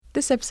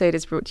This episode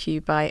is brought to you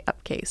by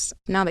Upcase.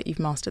 Now that you've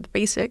mastered the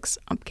basics,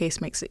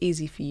 Upcase makes it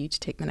easy for you to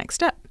take the next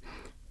step.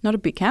 Not a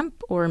bootcamp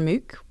or a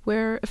MOOC,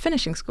 we're a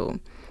finishing school.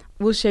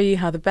 We'll show you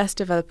how the best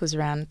developers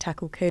around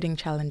tackle coding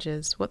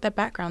challenges, what their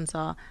backgrounds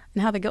are,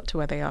 and how they got to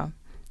where they are.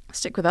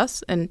 Stick with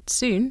us, and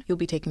soon you'll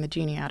be taking the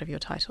junior out of your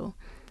title.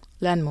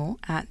 Learn more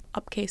at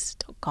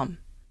upcase.com.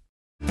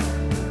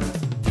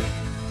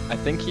 I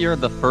think you're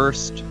the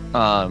first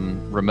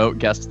remote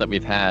guest that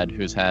we've had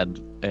who's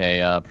had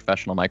a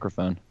professional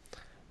microphone.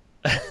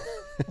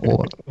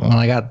 Well,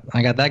 I got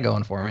that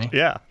going for me.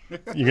 Yeah,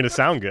 you're gonna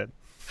sound good.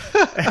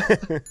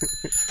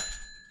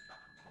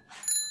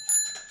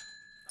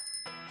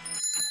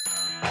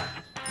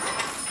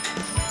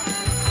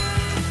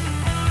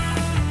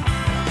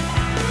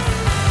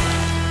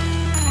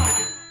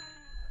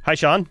 Hi,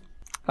 Sean.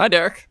 Hi,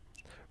 Derek.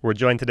 We're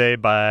joined today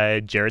by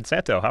Jerod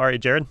Santo. How are you,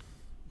 Jerod?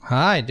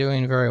 Hi,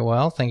 doing very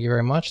well. Thank you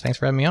very much. Thanks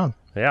for having me on.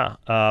 Yeah.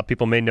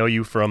 People may know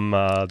you from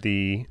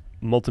the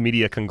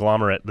multimedia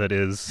conglomerate that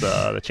is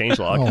the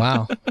changelog. Oh,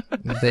 wow.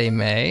 They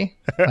may.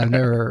 I've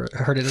never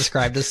heard it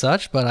described as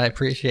such, but I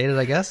appreciate it,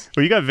 I guess.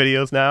 Well, you got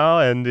videos now,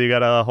 and you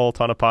got a whole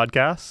ton of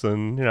podcasts,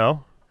 and,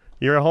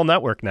 you're a whole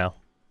network now.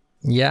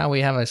 Yeah,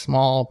 we have a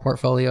small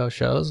portfolio of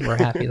shows we're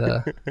happy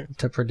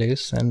to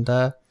produce, and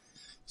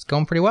it's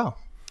going pretty well.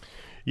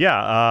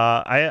 Yeah,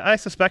 I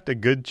suspect a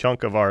good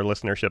chunk of our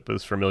listenership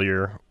is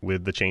familiar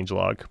with the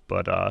changelog,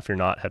 but if you're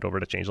not, head over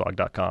to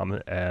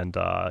changelog.com, and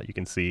you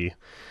can see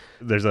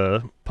there's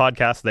a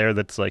podcast there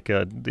that's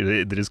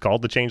that is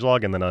called the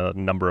changelog, and then a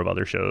number of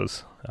other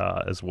shows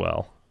as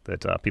well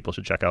that people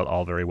should check out,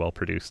 all very well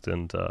produced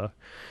and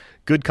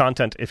good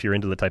content if you're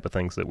into the type of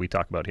things that we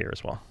talk about here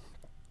as well.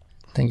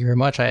 Thank you very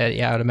much. I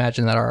would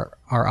imagine that our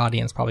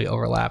audience probably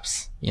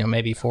overlaps,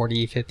 maybe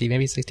 40, 50,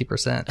 maybe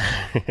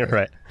 60%.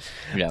 Right.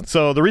 Yeah.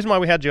 So the reason why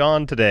we had you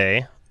on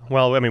today,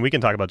 well, I mean, we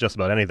can talk about just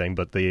about anything,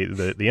 but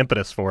the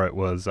impetus for it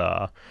was,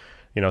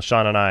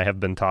 Sean and I have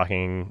been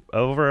talking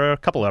over a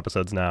couple of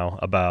episodes now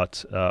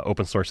about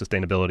open source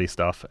sustainability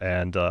stuff,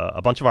 and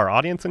a bunch of our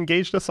audience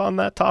engaged us on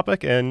that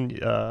topic, and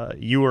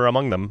you were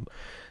among them.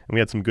 And we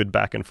had some good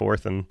back and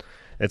forth, and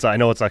I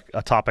know it's a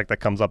topic that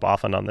comes up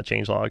often on the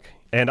changelog.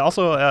 And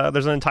also,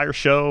 there's an entire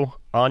show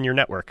on your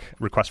network,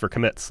 Request for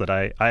Commits, that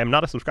I am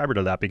not a subscriber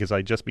to that because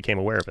I just became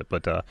aware of it.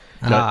 But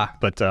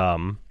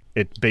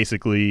it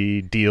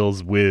basically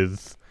deals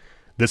with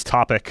this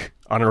topic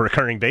on a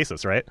recurring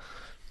basis, right?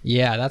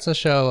 Yeah, that's a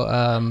show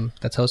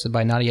that's hosted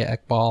by Nadia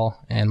Ekbal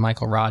and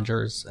Michael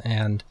Rogers,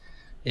 and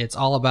it's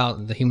all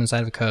about the human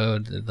side of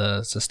code,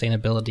 the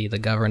sustainability, the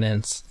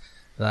governance,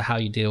 how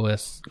you deal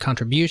with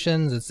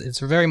contributions. It's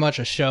very much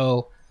a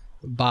show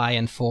by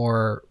and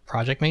for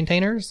project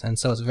maintainers, and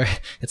so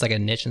it's like a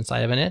niche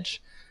inside of a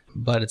niche.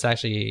 But it's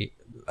actually,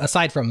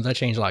 aside from the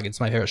changelog, it's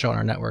my favorite show on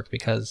our network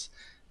because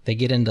they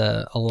get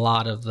into a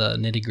lot of the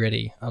nitty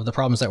gritty of the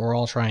problems that we're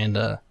all trying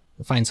to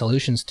find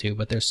solutions to.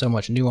 But there's so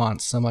much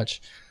nuance, so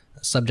much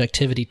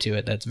subjectivity to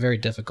it that's very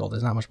difficult.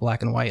 There's not much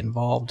black and white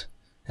involved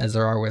as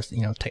there are with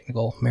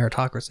technical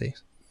meritocracy.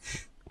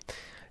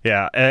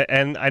 Yeah,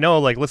 and I know,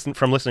 listening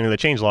to the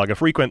changelog, a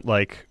frequent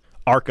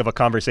arc of a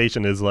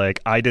conversation is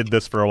I did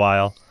this for a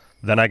while,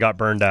 then I got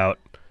burned out,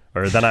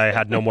 or then I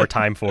had no more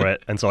time for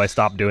it, and so I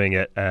stopped doing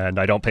it, and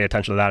I don't pay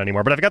attention to that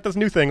anymore. But I've got this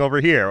new thing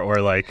over here, or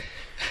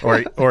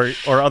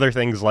other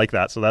things like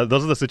that. So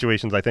those are the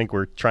situations I think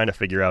we're trying to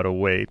figure out a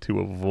way to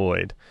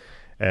avoid.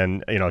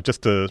 And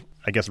just to,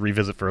 I guess,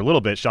 revisit for a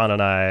little bit, Sean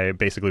and I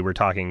basically were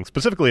talking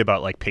specifically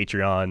about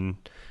Patreon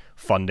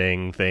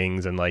funding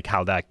things and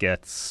how that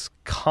gets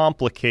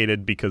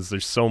complicated because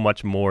there's so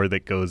much more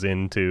that goes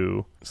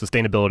into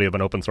sustainability of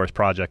an open source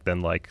project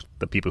than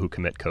the people who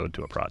commit code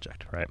to a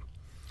project, right?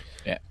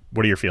 Yeah.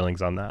 What are your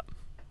feelings on that?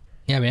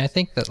 Yeah, I mean, I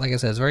think that, like I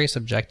said, it's very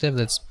subjective.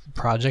 That's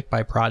project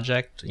by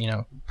project,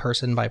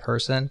 person by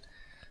person.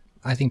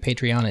 I think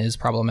Patreon is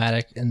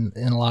problematic in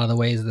a lot of the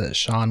ways that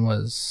Sean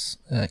was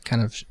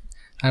kind of,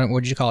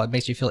 what did you call it?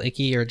 Makes you feel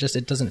icky, or just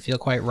it doesn't feel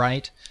quite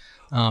right.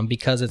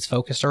 Because it's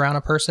focused around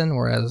a person,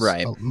 whereas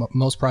right.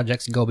 Most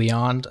projects go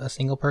beyond a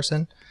single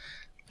person,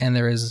 and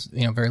there is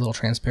very little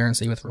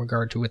transparency with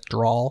regard to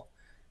withdrawal.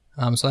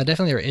 So I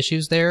definitely are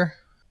issues there.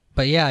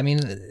 But yeah, I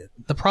mean,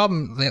 the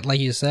problem, like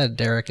you said,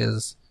 Derek,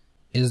 is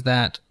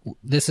that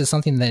this is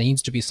something that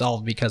needs to be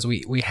solved because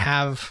we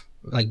have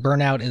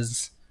burnout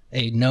is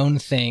a known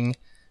thing.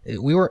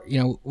 We were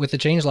with the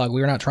changelog,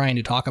 we were not trying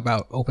to talk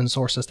about open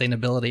source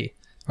sustainability.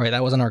 Right,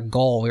 that wasn't our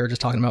goal. We were just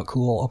talking about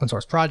cool open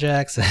source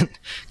projects and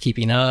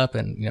keeping up,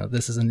 and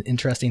this is an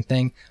interesting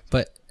thing.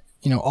 But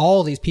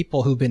all these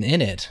people who've been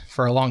in it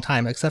for a long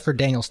time, except for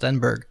Daniel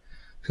Stenberg,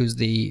 who's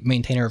the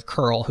maintainer of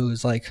curl,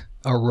 who's like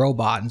a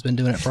robot and has been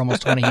doing it for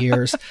almost 20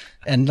 years,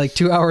 and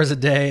 2 hours a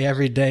day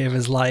every day of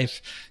his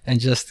life, and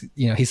just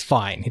he's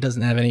fine. He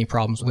doesn't have any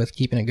problems with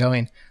keeping it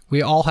going.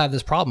 We all have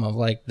this problem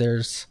of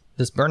there's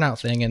this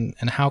burnout thing,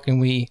 and how can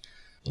we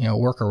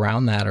work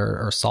around that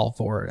or solve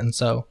for it? And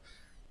so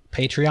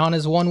Patreon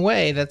is one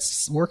way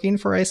that's working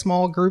for a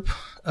small group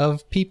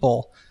of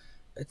people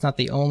it's not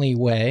the only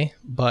way,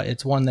 but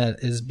it's one that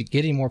is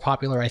getting more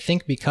popular, I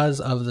think, because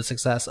of the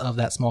success of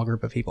that small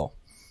group of people.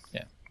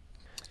 Yeah.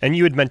 And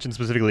you had mentioned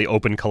specifically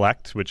Open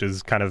Collect, which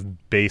is kind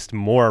of based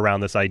more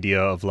around this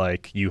idea of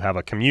like you have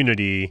a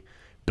community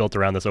built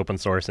around this open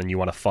source and you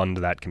want to fund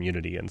that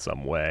community in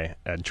some way,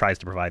 and tries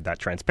to provide that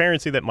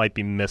transparency that might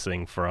be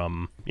missing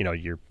from, you know,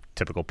 your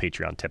typical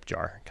Patreon tip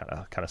jar kind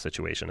of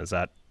situation. Is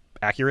that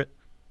accurate?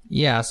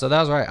 Yeah, so that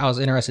was where I was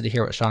interested to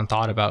hear what Sean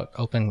thought about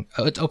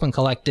it's Open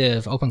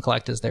Collective. Open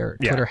Collect is their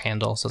Twitter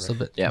handle, so it's a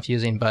bit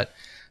confusing. But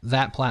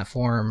that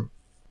platform,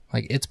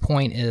 like its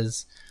point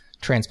is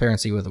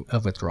transparency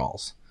of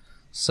withdrawals.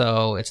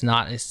 So it's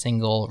not a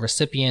single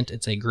recipient;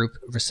 it's a group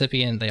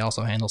recipient. They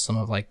also handle some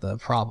of like the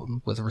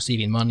problem with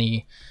receiving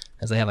money,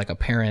 as they have like a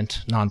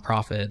parent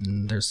nonprofit,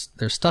 and there's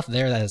stuff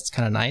there that is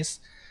kind of nice.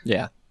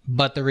 Yeah.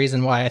 But the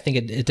reason why I think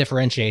it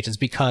differentiates is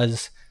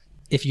because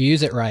if you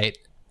use it right,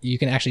 you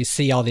can actually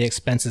see all the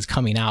expenses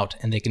coming out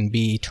and they can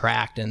be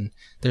tracked, and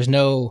there's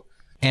no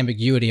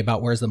ambiguity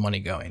about where's the money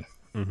going.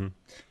 Mm-hmm.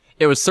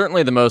 It was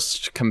certainly the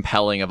most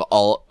compelling of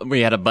all.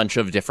 We had a bunch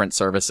of different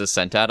services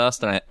sent at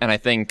us, and I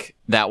think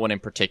that one in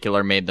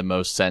particular made the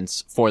most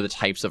sense for the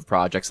types of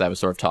projects that I was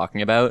sort of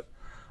talking about.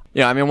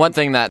 Yeah, I mean, one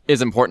thing that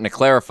is important to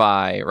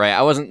clarify, right?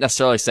 I wasn't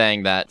necessarily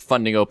saying that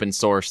funding open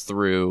source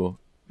through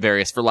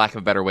various, for lack of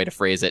a better way to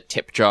phrase it,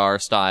 tip jar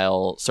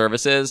style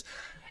services.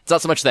 It's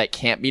not so much that it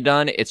can't be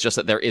done, it's just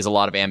that there is a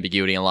lot of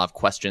ambiguity and a lot of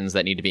questions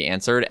that need to be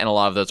answered, and a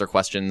lot of those are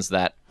questions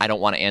that I don't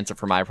want to answer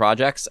for my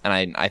projects,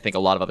 and I think a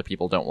lot of other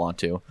people don't want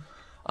to.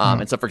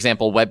 And so, for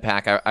example,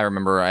 Webpack, I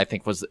remember, I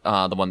think was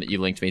the one that you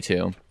linked me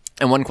to.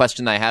 And one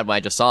question that I had when I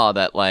just saw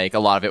that, like, a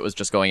lot of it was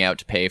just going out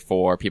to pay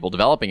for people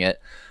developing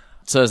it.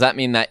 So does that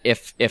mean that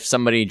if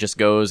somebody just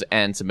goes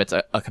and submits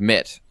a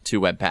commit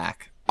to Webpack,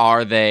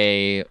 are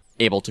they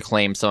able to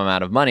claim some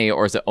amount of money,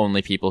 or is it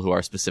only people who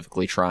are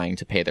specifically trying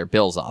to pay their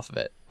bills off of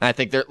it? And I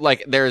think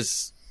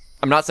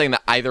I'm not saying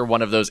that either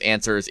one of those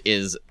answers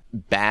is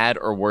bad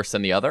or worse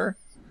than the other,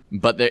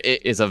 but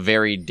it is a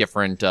very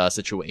different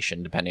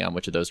situation depending on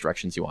which of those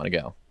directions you want to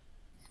go.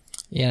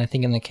 Yeah, I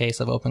think in the case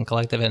of Open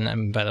Collective, and I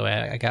mean, by the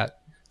way,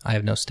 I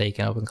have no stake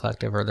in Open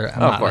Collective, or I'm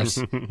not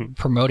like,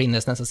 promoting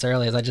this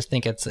necessarily, as I just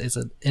think it's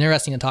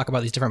interesting to talk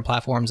about these different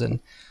platforms.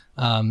 And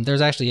there's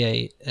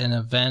actually an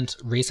event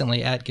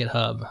recently at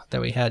GitHub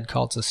that we had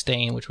called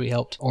Sustain, which we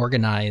helped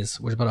organize,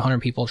 which was about 100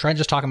 people trying to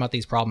just talk about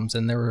these problems,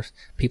 and there were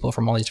people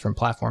from all these different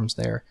platforms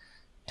there.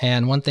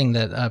 And one thing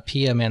that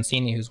Pia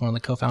Mancini, who's one of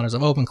the co-founders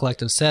of Open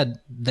Collective, said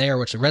there,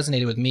 which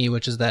resonated with me,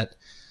 which is that,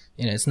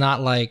 you know, it's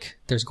not like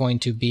there's going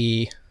to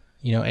be,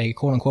 you know, a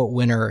quote unquote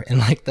winner in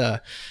like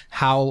the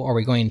how are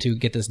we going to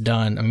get this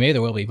done. I mean, maybe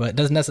there will be, but it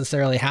doesn't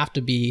necessarily have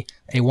to be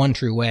a one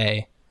true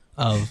way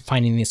of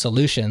finding these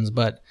solutions,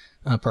 but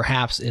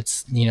perhaps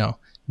it's, you know,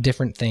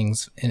 different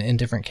things in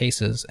different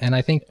cases. And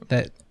I think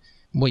that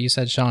what you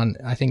said, Sean,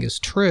 I think is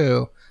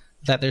true,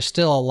 that there's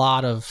still a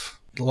lot of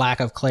lack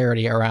of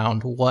clarity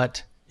around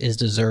what is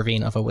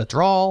deserving of a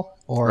withdrawal,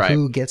 or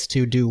who gets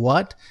to do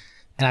what.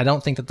 And I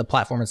don't think that the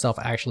platform itself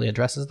actually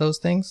addresses those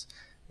things.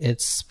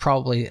 It's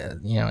probably,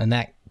 you know, in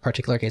that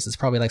particular case, it's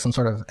probably like some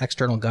sort of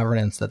external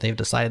governance that they've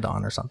decided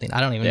on or something.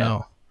 I don't even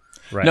know.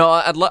 Right. No,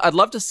 I'd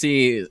love to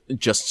see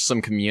just some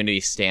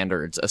community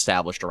standards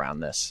established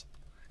around this.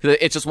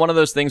 It's just one of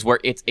those things where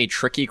it's a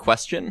tricky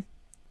question,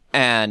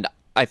 and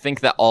I think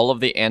that all of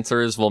the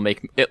answers will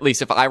make, at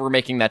least if I were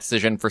making that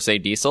decision for, say,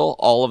 Diesel,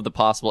 all of the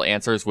possible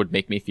answers would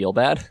make me feel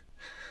bad.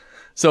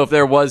 So if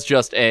there was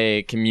just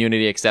a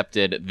community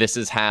accepted, this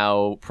is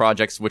how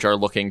projects which are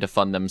looking to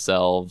fund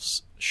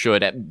themselves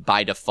should,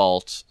 by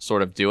default,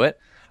 sort of do it.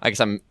 I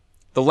guess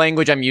the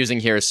language I'm using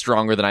here is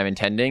stronger than I'm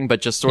intending,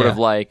 but just sort of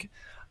like,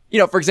 you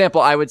know, for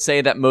example, I would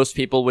say that most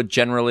people would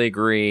generally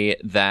agree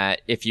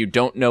that if you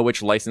don't know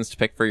which license to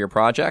pick for your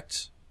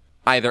project,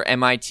 either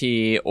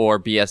MIT or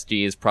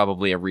BSD is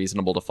probably a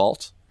reasonable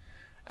default.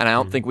 And I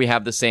don't think we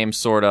have the same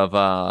sort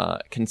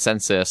of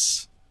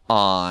consensus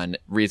on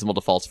reasonable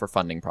defaults for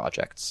funding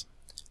projects.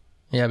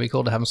 Yeah, it'd be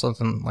cool to have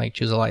something like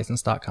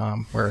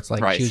choosealicense.com, where it's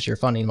like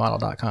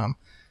chooseyourfundingmodel.com,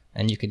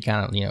 and you could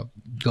kind of, you know,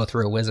 go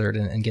through a wizard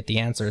and get the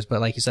answers.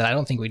 But like you said, I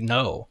don't think we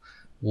know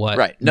what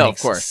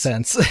makes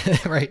sense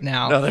right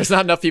now. No, there's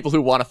not enough people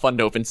who want to fund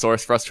open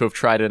source for us to have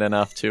tried it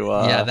enough to...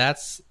 Yeah,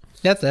 that's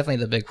definitely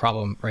the big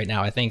problem right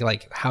now. I think,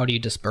 like, how do you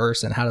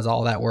disperse and how does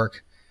all that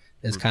work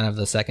is kind of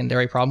the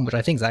secondary problem, which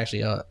I think is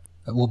actually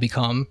will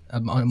become a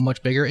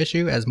much bigger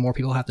issue as more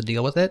people have to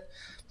deal with it.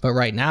 But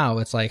right now,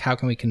 it's like, how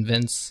can we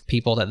convince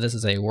people that this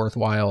is a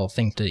worthwhile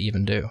thing to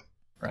even do?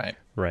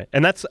 Right.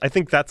 And I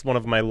think that's one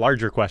of my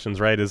larger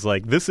questions, right? Is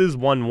like, this is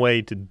one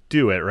way to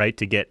do it, right?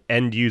 To get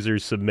end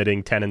users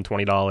submitting $10 and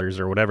 $20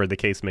 or whatever the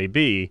case may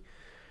be.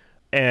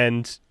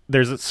 And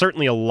there's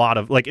certainly a lot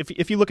of, like,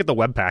 if you look at the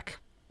Webpack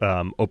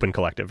Open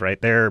Collective,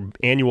 right? Their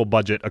annual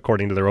budget,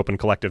 according to their Open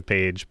Collective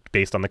page,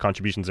 based on the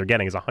contributions they're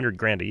getting, is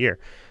 $100,000 a year.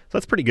 So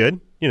that's pretty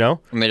good, you know?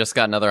 And they just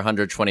got another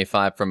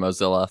 125 from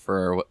Mozilla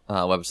for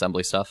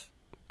WebAssembly stuff.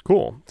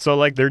 Cool. So,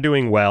 like, they're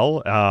doing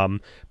well,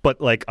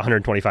 but, like,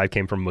 125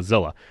 came from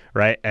Mozilla,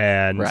 right?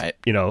 And,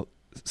 you know,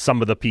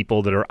 some of the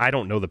people that are, I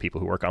don't know the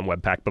people who work on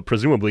Webpack, but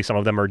presumably some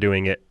of them are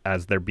doing it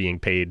as they're being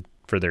paid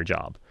for their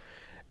job.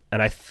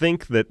 And I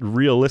think that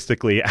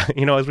realistically,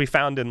 as we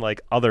found in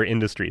like other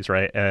industries,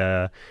 right,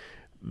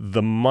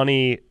 the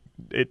money,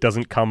 it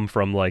doesn't come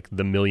from like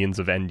the millions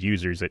of end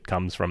users. It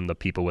comes from the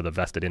people with a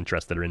vested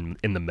interest that are in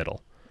the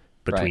middle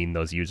between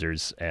those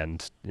users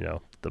and,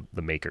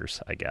 the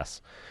makers, I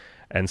guess.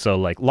 And so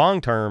like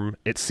long term,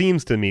 it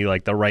seems to me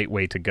like the right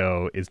way to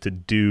go is to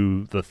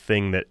do the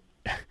thing that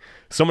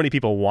so many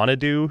people want to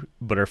do,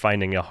 but are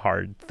finding a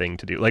hard thing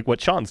to do. Like what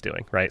Sean's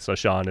doing, right? So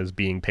Sean is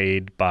being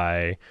paid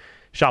by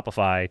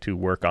Shopify to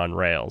work on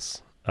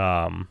Rails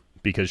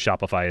because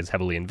Shopify is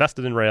heavily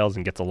invested in Rails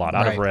and gets a lot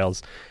out of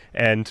Rails.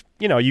 And,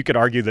 you could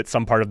argue that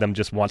some part of them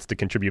just wants to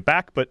contribute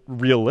back, but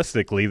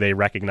realistically, they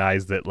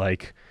recognize that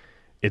like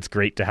it's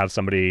great to have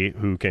somebody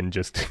who can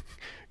just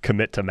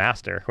commit to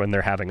master when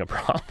they're having a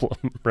problem,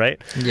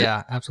 right?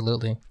 Yeah,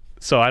 absolutely.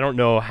 So I don't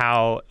know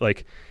how,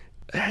 like,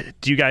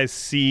 do you guys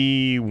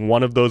see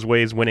one of those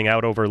ways winning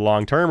out over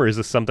long term, or is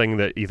this something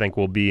that you think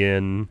will be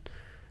in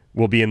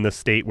the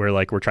state where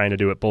like we're trying to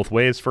do it both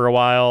ways for a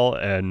while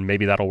and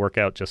maybe that'll work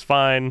out just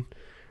fine?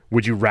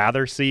 Would you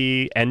rather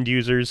see end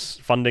users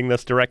funding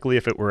this directly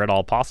if it were at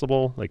all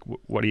possible? Like,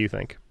 what do you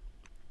think?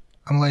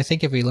 Well, I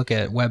think if we look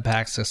at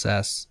Webpack's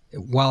success,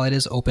 while it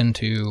is open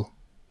to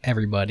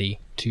everybody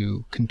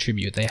to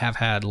contribute, they have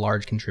had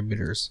large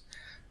contributors.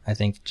 I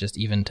think just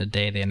even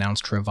today they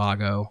announced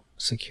Trivago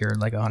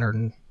secured like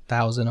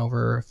 100,000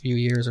 over a few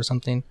years or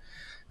something,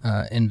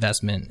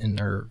 investment in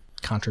their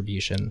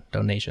contribution,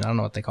 donation, I don't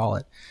know what they call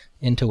it,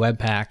 into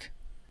Webpack.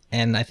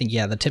 And I think,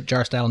 the tip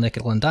jar style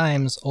nickel and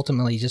dimes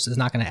ultimately just is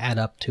not going to add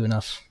up to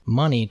enough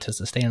money to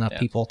sustain enough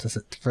people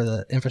for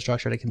the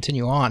infrastructure to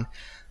continue on.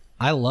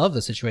 I love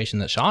the situation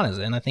that Sean is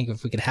in. I think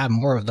if we could have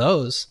more of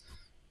those,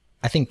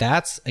 I think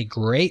that's a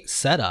great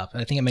setup.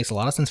 I think it makes a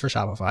lot of sense for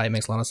Shopify. It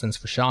makes a lot of sense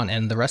for Sean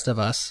and the rest of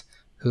us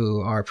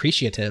who are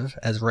appreciative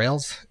as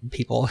Rails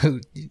people who,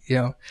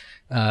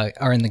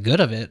 are in the good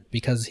of it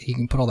because he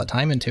can put all that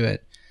time into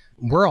it.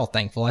 We're all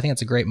thankful. I think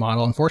it's a great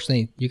model.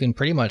 Unfortunately, you can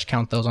pretty much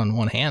count those on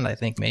one hand, I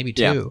think, maybe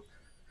two.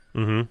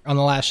 Yeah. Mm-hmm. On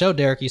the last show,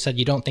 Derek, you said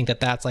you don't think that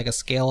that's like a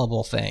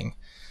scalable thing.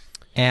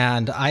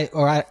 And I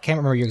can't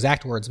remember your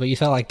exact words, but you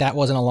felt like that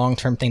wasn't a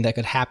long-term thing that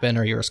could happen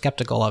or you were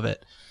skeptical of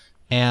it.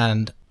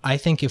 And I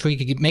think if we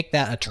could make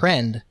that a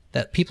trend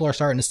that people are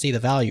starting to see the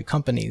value,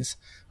 companies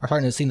are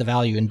starting to see the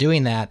value in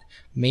doing that,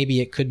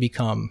 maybe it could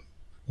become,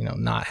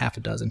 not half a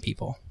dozen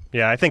people.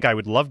 Yeah, I think I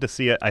would love to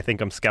see it. I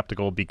think I'm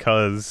skeptical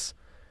because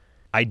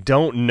I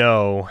don't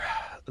know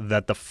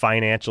that the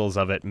financials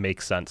of it make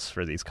sense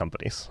for these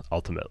companies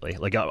ultimately,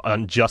 like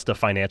on just a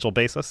financial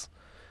basis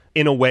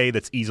in a way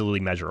that's easily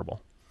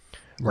measurable.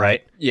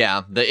 Right?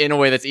 Yeah, in a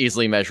way that's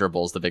easily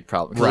measurable is the big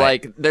problem.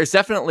 Right. Like, there's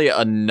definitely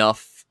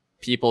enough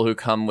people who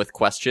come with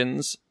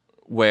questions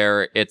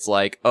where it's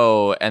like,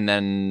 oh, and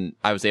then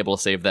I was able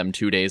to save them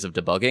 2 days of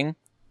debugging.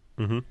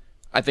 Mm-hmm.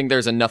 I think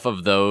there's enough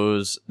of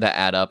those that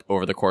add up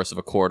over the course of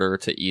a quarter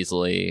to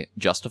easily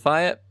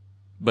justify it.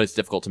 But it's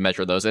difficult to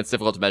measure those. It's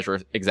difficult to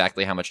measure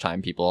exactly how much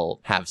time people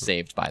have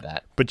saved by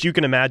that. But you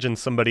can imagine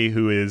somebody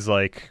who is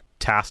like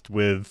tasked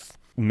with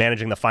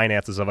managing the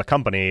finances of a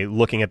company,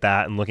 looking at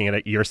that and looking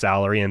at your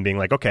salary and being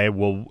like, okay,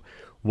 well,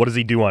 what does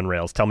he do on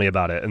Rails? Tell me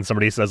about it. And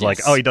somebody says like,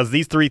 oh, he does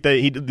these three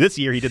things. This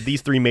year he did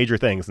these three major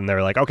things. And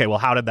they're like, okay, well,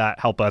 how did that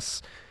help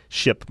us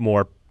ship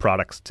more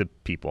products to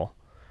people?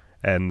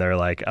 And they're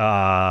like,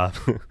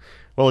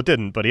 well, it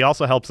didn't, but he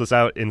also helps us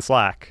out in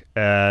Slack.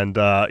 And,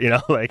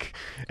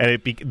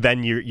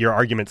 then your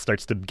argument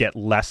starts to get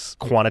less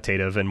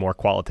quantitative and more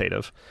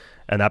qualitative.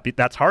 And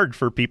that's hard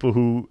for people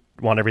who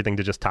want everything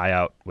to just tie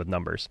out with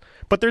numbers.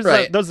 But there's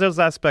those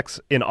aspects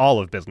in all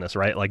of business,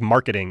 right? Like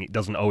marketing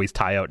doesn't always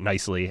tie out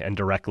nicely and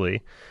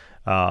directly.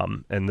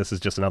 And this is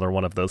just another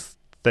one of those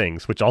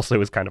things, which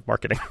also is kind of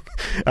marketing.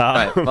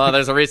 Right. Well,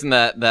 there's a reason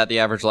that the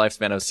average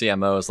lifespan of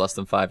CMO is less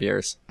than 5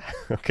 years.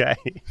 Okay.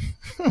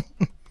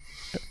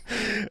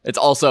 It's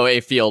also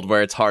a field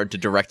where it's hard to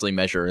directly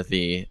measure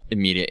the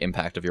immediate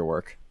impact of your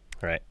work.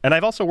 Right. And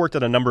I've also worked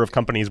at a number of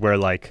companies where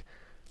like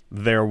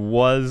there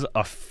was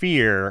a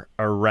fear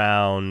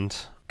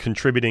around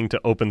contributing to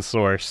open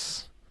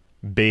source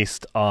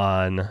based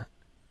on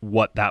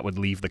what that would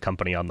leave the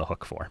company on the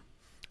hook for,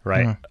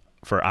 right? Mm.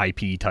 For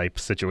IP type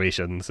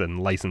situations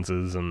and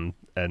licenses and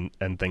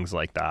things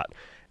like that.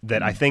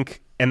 That I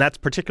think, and that's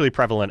particularly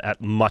prevalent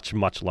at much,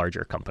 much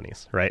larger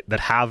companies, right? That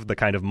have the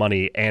kind of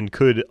money and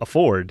could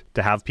afford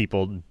to have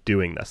people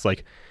doing this.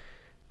 Like,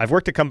 I've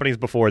worked at companies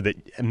before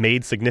that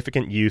made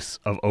significant use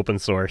of open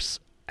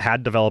source,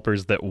 had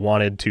developers that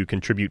wanted to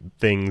contribute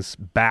things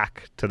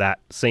back to that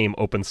same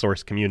open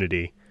source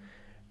community,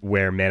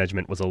 where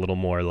management was a little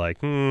more like,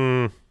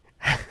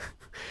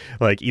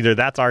 like either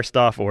that's our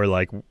stuff or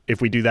like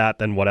if we do that,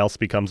 then what else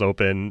becomes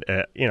open?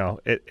 And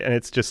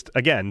it's just,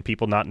 again,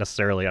 people not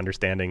necessarily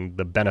understanding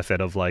the benefit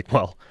of like,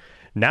 well,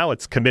 now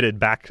it's committed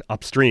back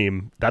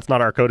upstream. That's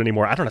not our code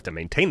anymore. I don't have to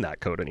maintain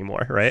that code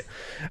anymore, right?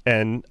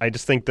 And I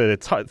just think that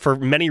it's hard, for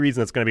many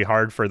reasons, it's going to be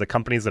hard for the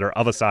companies that are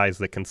of a size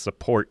that can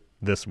support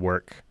this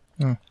work?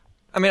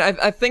 I mean,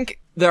 I think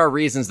there are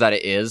reasons that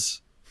it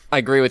is. I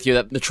agree with you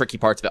that the tricky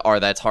parts of it are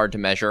that it's hard to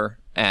measure.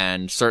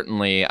 And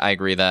certainly I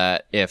agree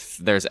that if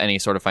there's any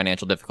sort of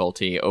financial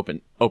difficulty,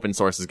 open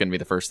source is going to be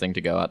the first thing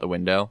to go out the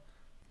window.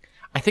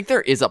 I think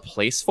there is a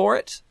place for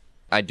it.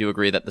 I do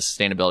agree that the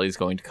sustainability is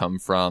going to come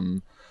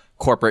from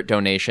corporate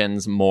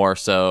donations more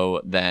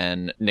so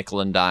than nickel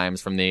and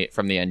dimes from the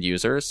end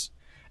users.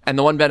 And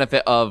the one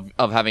benefit of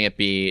having it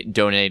be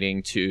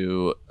donating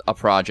to a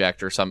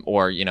project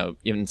or even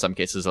in some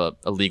cases a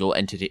legal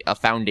entity, a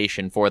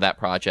foundation for that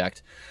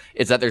project,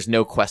 is that there's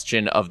no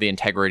question of the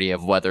integrity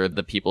of whether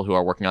the people who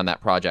are working on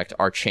that project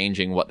are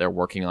changing what they're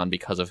working on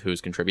because of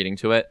who's contributing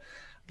to it.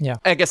 Yeah.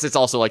 I guess it's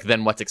also like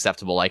then what's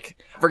acceptable.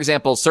 Like, for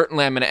example,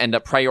 certainly I'm going to end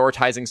up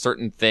prioritizing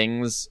certain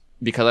things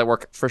because I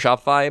work for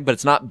Shopify, but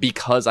it's not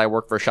because I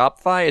work for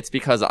Shopify. It's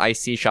because I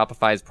see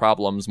Shopify's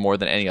problems more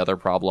than any other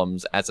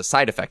problems as a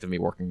side effect of me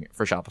working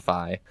for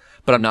Shopify.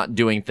 But I'm not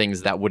doing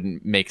things that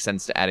wouldn't make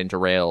sense to add into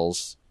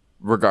Rails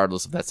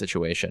regardless of that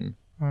situation.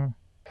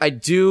 I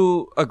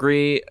do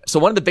agree. So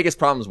one of the biggest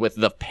problems with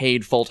the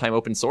paid full-time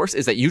open source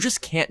is that you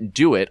just can't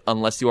do it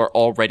unless you are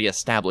already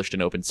established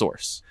in open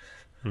source.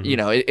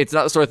 It's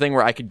not the sort of thing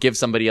where I could give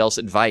somebody else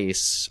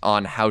advice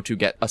on how to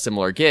get a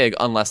similar gig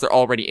unless they're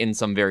already in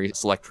some very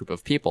select group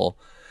of people.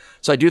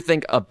 So I do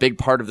think a big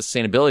part of the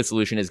sustainability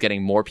solution is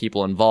getting more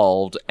people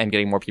involved, and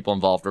getting more people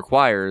involved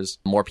requires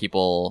more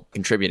people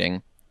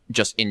contributing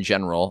just in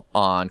general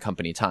on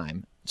company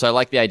time. So I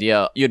like the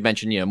idea you had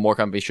mentioned, more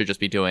companies should just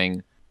be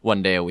doing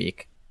 1 day a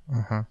week.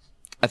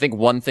 I think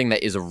one thing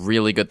that is a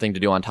really good thing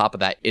to do on top of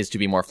that is to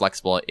be more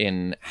flexible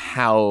in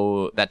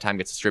how that time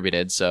gets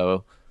distributed.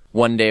 So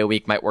 1 day a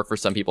week might work for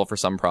some people for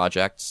some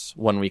projects.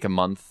 1 week a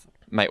month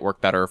might work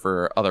better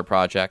for other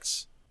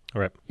projects.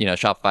 Right.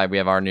 Shopify, we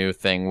have our new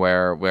thing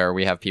where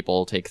we have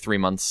people take 3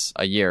 months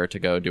a year to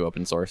go do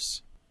open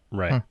source.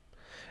 Right.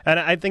 And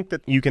I think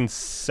that you can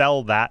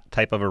sell that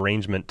type of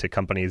arrangement to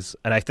companies.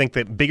 And I think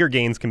that bigger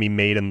gains can be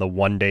made in the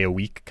 1 day a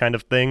week kind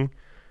of thing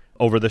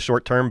over the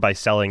short term by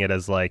selling it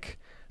as like,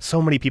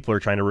 so many people are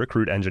trying to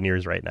recruit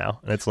engineers right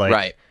now. And it's like,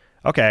 right.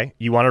 Okay,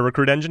 you want to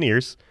recruit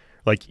engineers?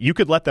 Like, you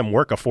could let them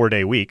work a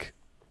 4-day week.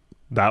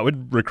 That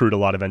would recruit a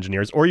lot of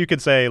engineers. Or you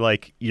could say,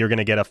 like, you're going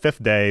to get a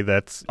 5th day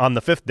that's on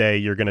the 5th day,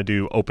 you're going to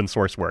do open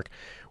source work,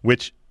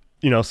 which,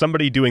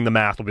 somebody doing the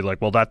math will be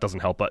like, well, that doesn't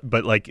help.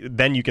 But like,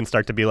 then you can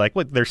start to be like,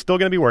 look, they're still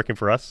going to be working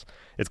for us.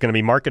 It's going to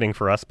be marketing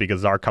for us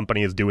because our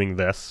company is doing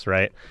this,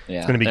 right? Yeah.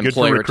 It's going to be good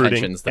for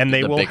recruiting. And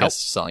they will biggest help.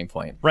 Selling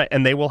point. Right.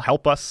 And they will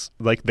help us.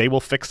 Like, they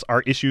will fix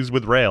our issues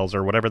with Rails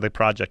or whatever the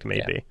project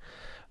may be.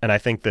 And I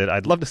think that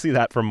I'd love to see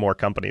that from more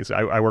companies.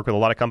 I work with a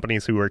lot of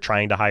companies who are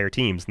trying to hire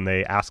teams, and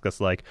they ask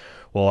us like,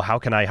 well, how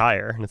can I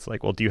hire? And it's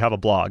like, well, do you have a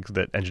blog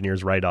that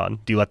engineers write on?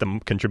 Do you let them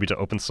contribute to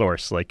open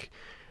source? Like,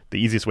 the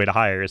easiest way to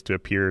hire is to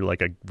appear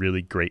like a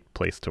really great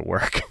place to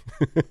work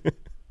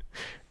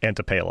and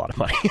to pay a lot of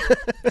money.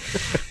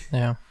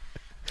 Yeah.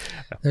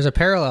 There's a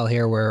parallel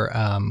here where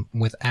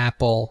with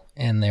Apple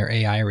and their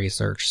AI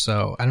research.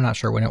 So I'm not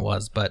sure when it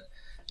was, but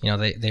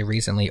they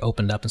recently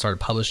opened up and started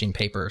publishing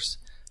papers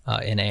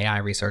in AI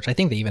research. I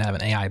think they even have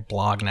an AI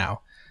blog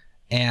now.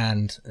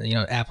 And,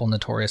 Apple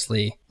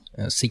notoriously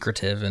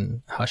secretive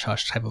and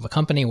hush-hush type of a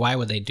company. Why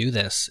would they do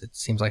this? It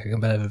seems like a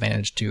competitive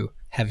advantage to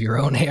have your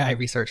own AI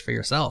research for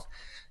yourself.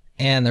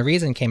 And the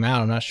reason came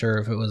out, I'm not sure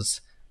if it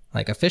was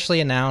like officially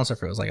announced or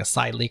if it was like a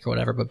side leak or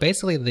whatever, but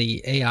basically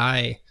the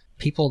AI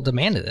people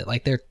demanded it.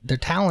 Like their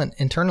talent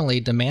internally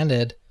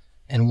demanded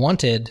and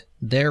wanted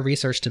their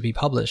research to be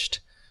published.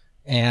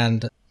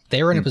 And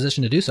they were in a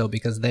position to do so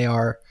because they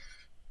are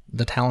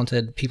the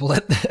talented people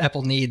that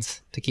Apple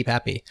needs to keep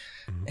happy.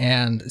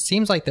 And it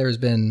seems like there's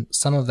been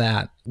some of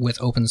that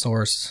with open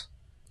source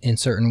in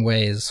certain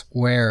ways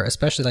where,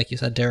 especially like you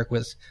said, Derek,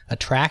 with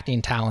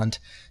attracting talent,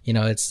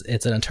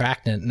 it's an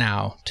attractant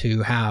now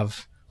to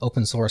have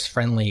open source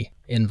friendly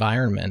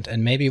environment.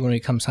 And maybe when it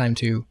comes time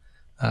to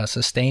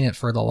sustain it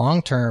for the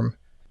long term,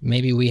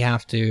 maybe we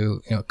have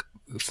to,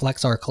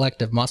 flex our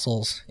collective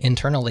muscles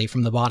internally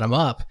from the bottom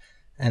up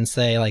and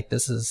say like,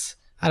 this is,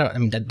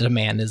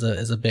 demand is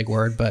a big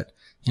word, but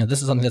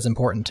this is something that's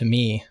important to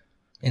me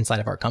inside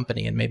of our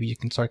company, and maybe you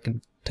can start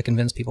to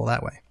convince people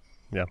that way.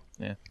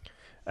 Yeah.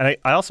 And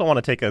I also want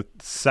to take a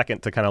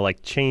second to kind of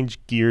like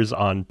change gears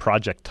on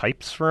project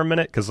types for a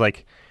minute, because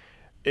like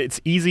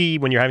it's easy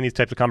when you're having these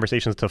types of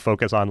conversations to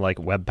focus on like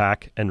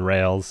Webpack and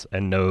Rails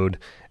and Node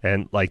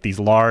and like these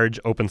large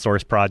open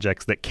source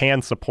projects that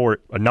can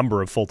support a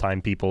number of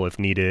full-time people if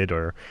needed,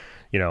 or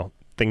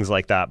things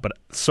like that. But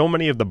so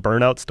many of the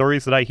burnout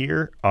stories that I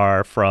hear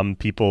are from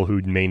people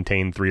who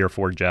maintain 3 or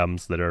 4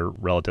 gems that are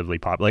relatively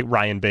popular. Like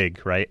Ryan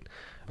Big, right?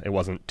 It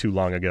wasn't too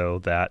long ago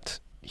that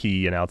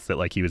he announced that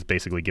like he was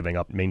basically giving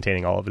up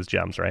maintaining all of his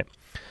gems, right?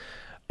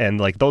 And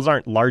like those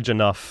aren't large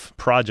enough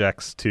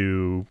projects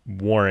to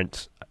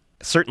warrant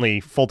certainly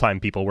full-time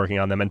people working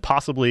on them, and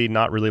possibly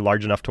not really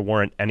large enough to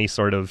warrant any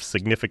sort of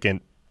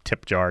significant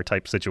tip jar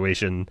type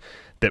situation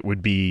that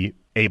would be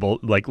able,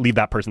 like, leave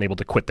that person able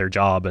to quit their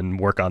job and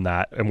work on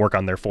that and work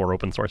on their 4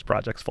 open source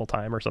projects full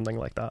time or something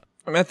like that.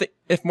 I mean, I think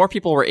if more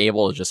people were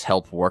able to just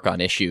help work on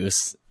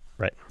issues,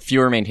 right,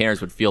 fewer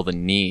maintainers would feel the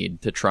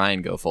need to try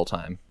and go full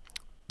time.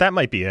 That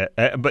might be it.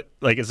 But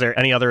like, is there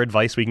any other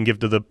advice we can give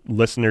to the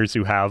listeners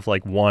who have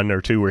like 1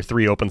 or 2 or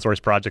 3 open source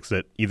projects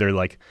that either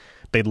like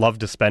they'd love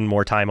to spend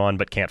more time on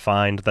but can't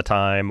find the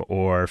time,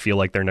 or feel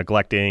like they're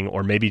neglecting,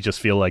 or maybe just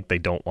feel like they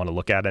don't want to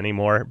look at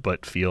anymore,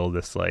 but feel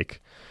this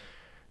like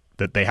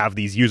that they have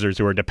these users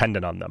who are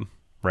dependent on them,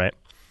 right?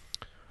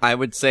 I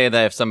would say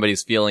that if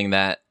somebody's feeling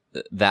that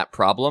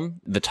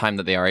problem, the time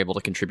that they are able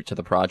to contribute to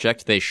the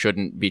project, they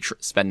shouldn't be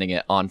spending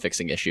it on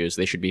fixing issues.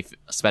 They should be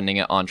spending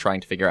it on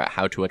trying to figure out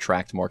how to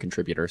attract more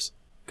contributors.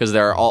 Because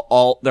there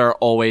are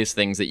always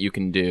things that you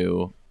can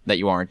do that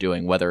you aren't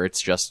doing, whether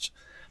it's just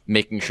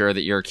making sure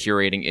that you're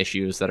curating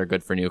issues that are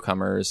good for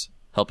newcomers,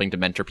 helping to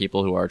mentor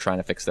people who are trying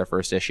to fix their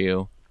first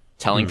issue,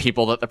 telling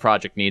people that the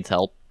project needs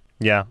help.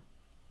 Yeah,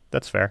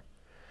 that's fair.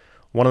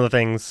 One of the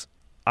things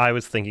I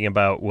was thinking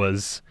about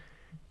was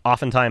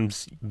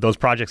oftentimes those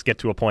projects get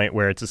to a point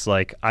where it's just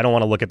like, I don't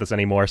want to look at this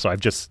anymore, so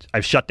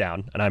I've shut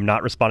down and I'm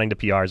not responding to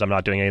PRs, I'm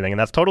not doing anything. And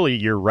that's totally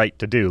your right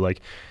to do.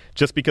 Like,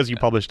 just because you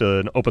published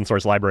an open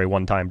source library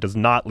one time does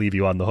not leave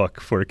you on the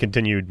hook for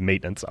continued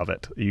maintenance of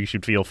it. You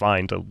should feel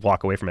fine to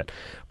walk away from it.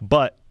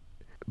 But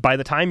by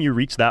the time you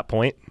reach that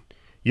point,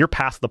 you're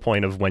past the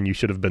point of when you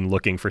should have been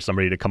looking for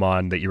somebody to come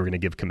on that you were going to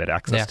give commit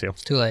access to.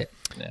 It's too late.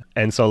 Yeah.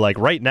 And so like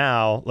right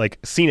now, like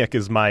Scenic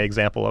is my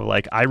example of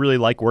like, I really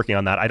like working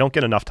on that. I don't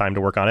get enough time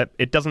to work on it.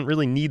 It doesn't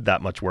really need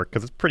that much work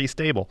because it's pretty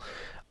stable.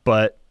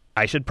 But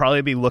I should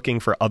probably be looking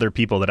for other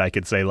people that I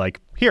could say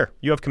like, here,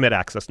 you have commit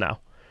access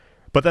now.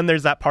 But then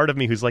there's that part of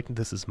me who's like,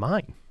 this is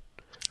mine.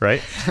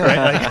 Right?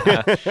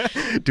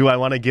 Like, do I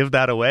want to give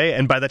that away?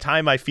 And by the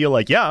time I feel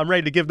like, yeah, I'm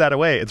ready to give that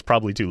away, it's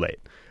probably too late.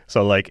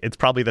 So like, it's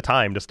probably the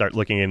time to start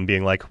looking and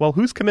being like, well,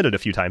 who's committed a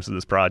few times to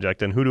this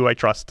project, and who do I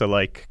trust to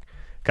like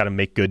kind of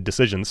make good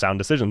decisions, sound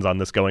decisions on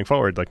this going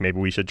forward? Like maybe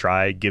we should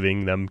try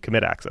giving them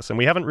commit access. And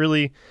we haven't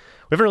really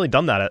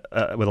done that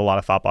with a lot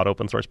of Thoughtbot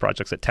open source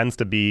projects. It tends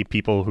to be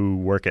people who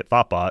work at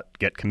Thoughtbot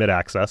get commit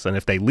access, and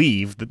if they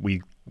leave,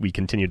 we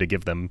continue to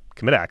give them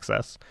commit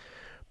access.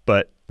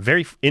 But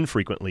very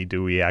infrequently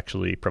do we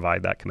actually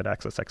provide that commit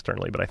access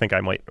externally. But I think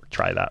I might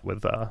try that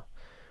with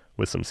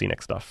some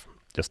Scenic stuff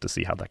just to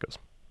see how that goes.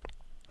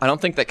 I don't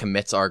think that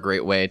commits are a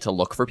great way to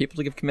look for people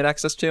to give commit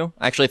access to.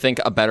 I actually think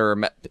a better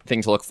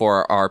thing to look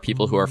for are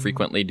people who are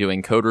frequently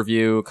doing code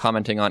review,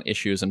 commenting on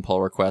issues and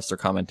pull requests, or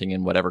commenting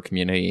in whatever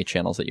community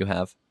channels that you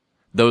have.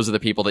 Those are the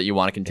people that you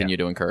want to continue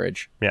to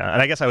encourage. Yeah,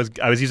 and I guess I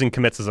was using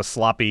commits as a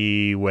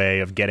sloppy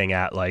way of getting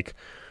at like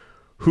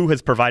who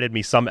has provided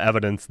me some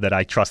evidence that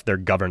I trust their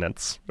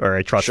governance, or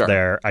I trust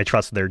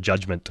their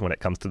judgment when it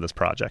comes to this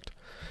project,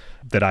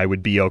 that I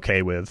would be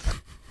okay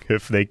with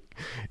if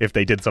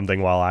they did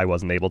something while I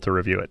wasn't able to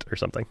review it or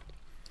something.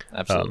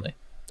 Absolutely.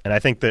 And I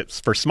think that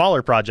for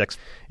smaller projects,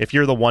 if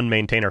you're the one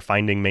maintainer,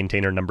 finding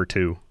maintainer number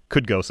 2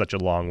 could go such a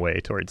long way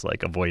towards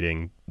like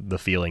avoiding the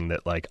feeling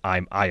that like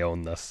I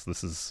own this.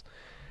 This is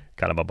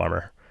kind of a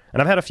bummer.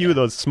 And I've had a few of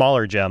those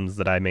smaller gems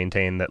that I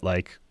maintain that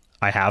like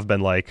I have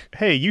been like,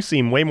 hey, you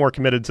seem way more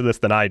committed to this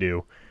than I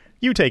do.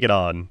 You take it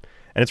on.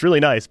 And it's really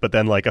nice, but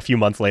then like a few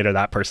months later,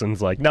 that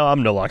person's like, "No,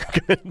 I'm no longer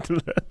committed to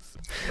this,"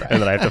 right.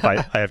 And then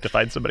I have to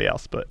find somebody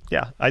else. But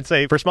yeah, I'd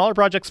say for smaller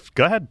projects,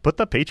 go ahead, put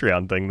the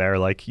Patreon thing there.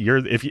 Like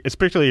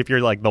especially if you're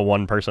like the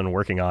one person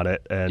working on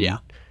it, and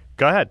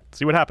go ahead,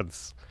 see what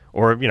happens.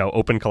 Or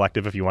Open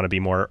Collective if you want to be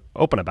more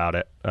open about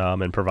it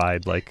and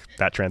provide like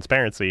that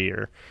transparency,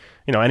 or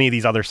any of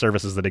these other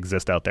services that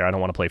exist out there. I don't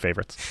want to play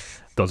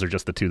favorites. Those are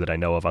just the 2 that I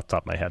know of off the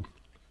top of my head.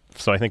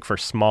 So I think for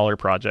smaller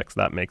projects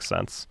that makes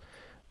sense.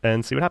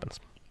 And see what happens.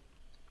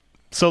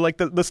 So like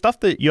the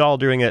stuff that you all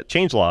doing at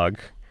Changelog,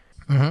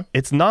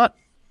 it's not,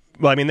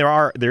 well, I mean,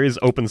 there is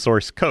open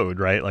source code,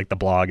 right? Like the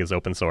blog is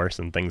open source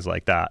and things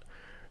like that.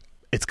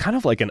 It's kind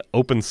of like an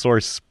open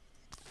source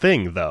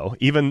thing though,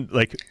 even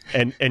like,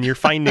 and you're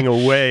finding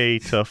a way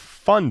to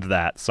fund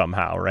that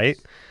somehow, right?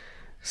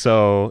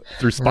 So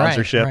through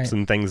sponsorships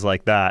and things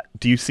like that.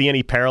 Do you see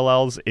any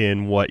parallels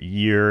in what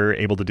you're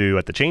able to do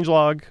at the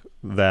Changelog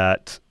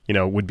that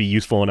would be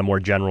useful in a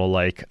more general,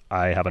 like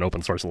I have an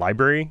open source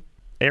library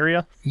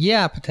area?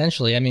 Yeah,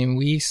 potentially. I mean,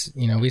 we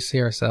see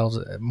ourselves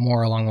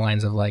more along the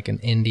lines of like an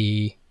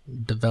indie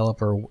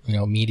developer,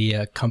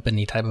 media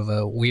company type of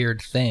a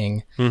weird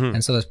thing.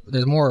 And so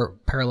there's more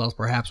parallels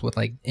perhaps with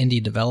like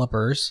indie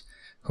developers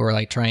who are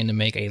like trying to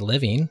make a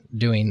living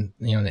doing,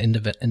 an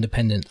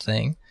independent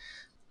thing.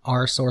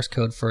 Our source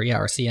code for,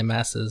 our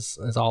CMS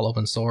is all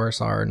open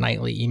source. Our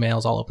nightly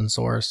emails all open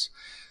source.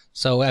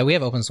 So we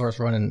have open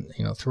source running,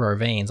 through our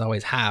veins,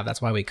 always have.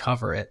 That's why we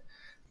cover it.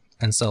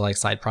 And so like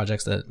side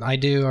projects that I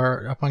do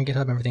are up on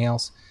GitHub and everything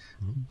else.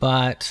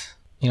 But,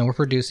 we're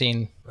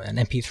producing an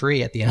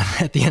MP3 at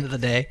the end of the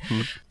day.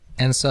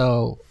 And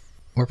so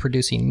we're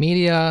producing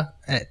media.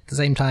 At the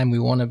same time, we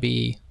want to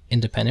be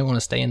independent, want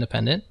to stay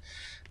independent.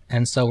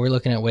 And so we're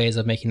looking at ways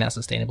of making that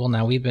sustainable.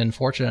 Now, we've been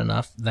fortunate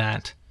enough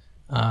that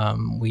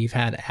We've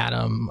had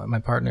Adam, my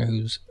partner,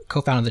 who's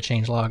co-founded the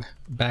changelog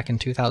back in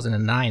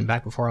 2009,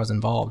 back before I was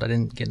involved. I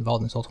didn't get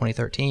involved until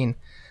 2013.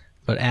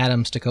 But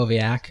Adam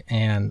Stakowiak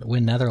and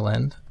Win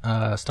Netherland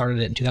started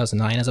it in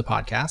 2009 as a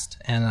podcast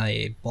and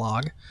a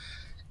blog.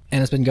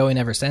 And it's been going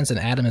ever since. And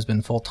Adam has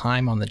been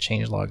full-time on the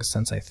changelog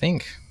since, I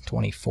think,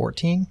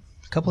 2014,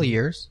 a couple of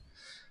years.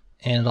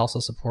 And it also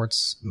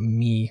supports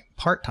me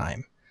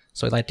part-time.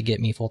 So I'd like to get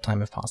me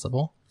full-time if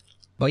possible.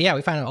 But yeah,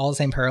 we find all the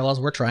same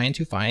parallels. We're trying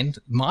to find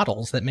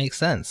models that make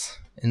sense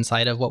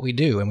inside of what we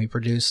do. And we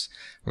produce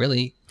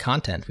really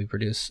content. We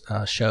produce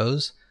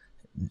shows,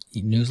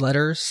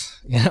 newsletters,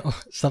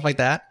 stuff like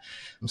that.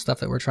 Stuff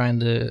that we're trying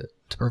to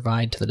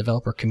provide to the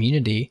developer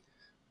community.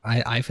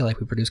 I feel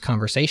like we produce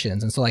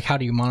conversations. And so like, how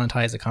do you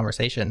monetize a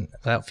conversation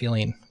without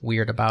feeling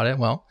weird about it?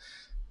 Well,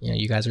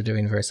 you guys are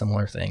doing very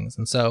similar things.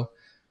 And so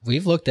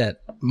we've looked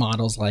at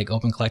models like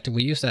Open Collective.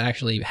 We used to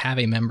actually have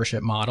a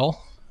membership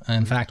model.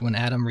 In fact, when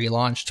Adam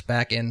relaunched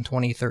back in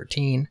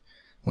 2013,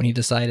 when he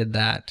decided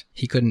that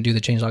he couldn't do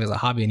the changelog as a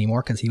hobby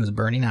anymore because he was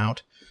burning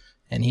out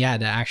and he had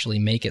to actually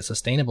make it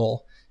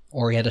sustainable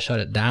or he had to shut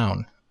it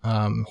down,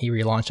 he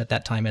relaunched at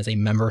that time as a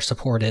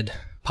member-supported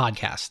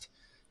podcast.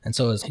 And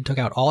so he took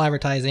out all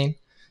advertising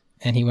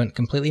and he went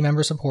completely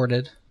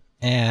member-supported,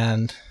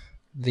 and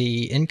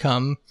the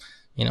income,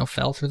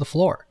 fell through the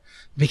floor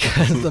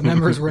because the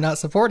members were not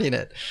supporting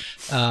it.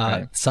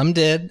 Right. Some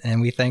did,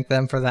 and we thank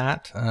them for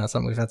that.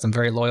 We've had some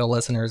very loyal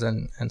listeners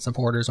and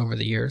supporters over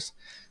the years.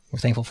 We're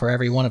thankful for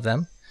every one of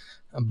them.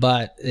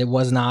 But it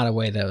was not a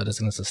way that it is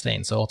going to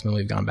sustain. So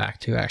ultimately, we've gone back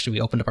to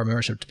we opened up our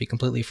membership to be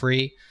completely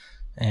free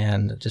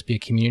and just be a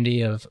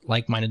community of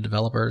like-minded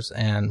developers,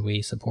 and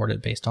we support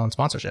it based on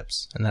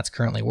sponsorships. And that's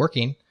currently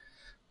working,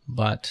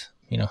 but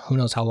who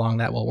knows how long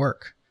that will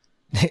work.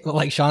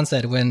 Like Sean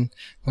said, when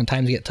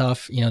times get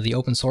tough, the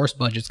open source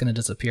budget's going to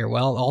disappear.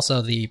 Well,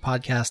 also the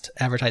podcast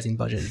advertising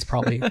budget is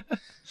probably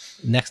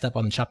next up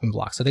on the chopping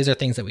block. So these are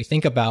things that we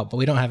think about, but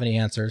we don't have any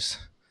answers.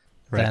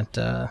 Right.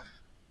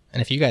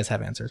 And if you guys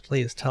have answers,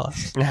 please tell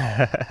us.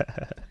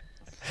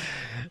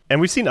 And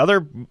we've seen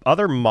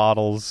other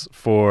models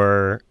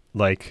for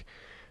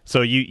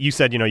so you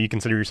said, you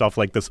consider yourself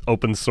like this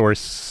open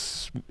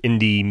source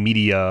indie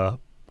media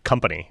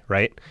company,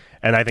 right?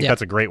 And I think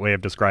that's a great way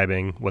of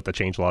describing what the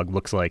changelog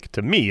looks like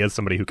to me as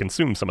somebody who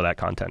consumes some of that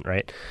content,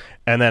 right?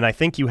 And then I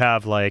think you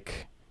have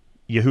like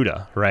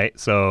Yehuda, right?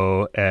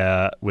 So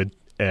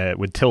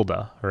with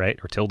Tilda, right?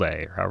 Or Tilde,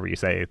 or however you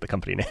say the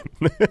company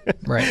name.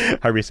 Right.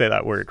 However you say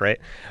that word, right?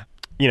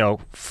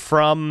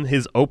 From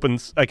his I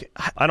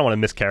don't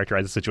want to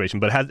mischaracterize the situation,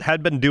 but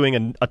had been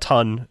doing a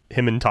ton,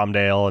 him and Tom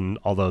Dale and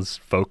all those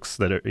folks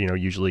that are,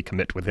 usually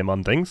commit with him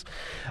on things,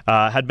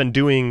 had been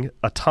doing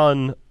a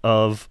ton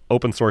of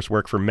open source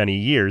work for many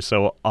years.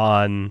 So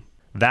on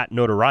that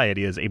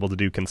notoriety is able to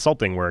do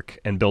consulting work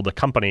and build a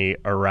company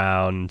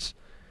around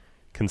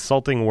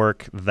consulting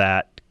work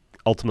that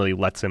ultimately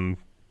lets him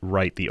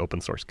write the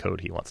open source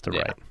code he wants to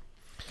write.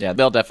 Yeah,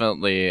 they'll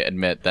definitely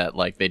admit that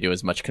they do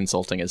as much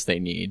consulting as they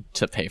need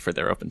to pay for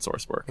their open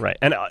source work. Right.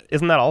 And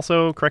isn't that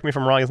also, correct me if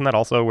I'm wrong, isn't that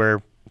also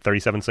where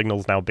 37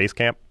 Signals now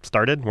Basecamp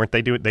started?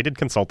 They did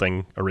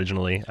consulting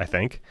originally, I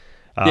think.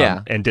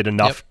 And did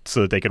enough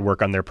so that they could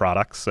work on their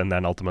products, and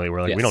then ultimately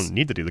we're like, we don't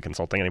need to do the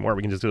consulting anymore,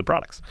 we can just do the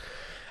products.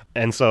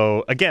 And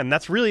so again,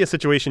 that's really a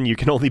situation you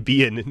can only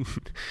be in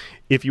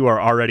if you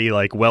are already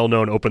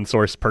well-known open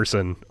source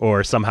person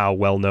or somehow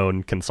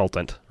well-known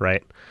consultant,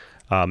 right?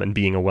 And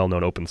being a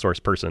well-known open source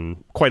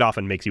person quite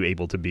often makes you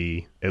able to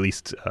be at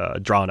least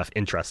draw enough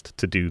interest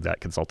to do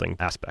that consulting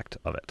aspect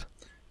of it.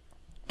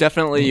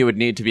 Definitely, you would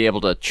need to be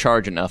able to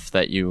charge enough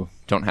that you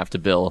don't have to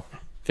bill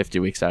 50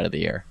 weeks out of the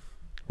year,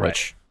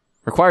 which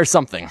requires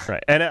something.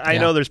 Right. And I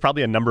know there's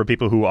probably a number of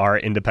people who are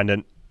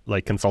independent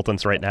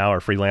consultants right now,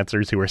 or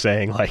freelancers, who are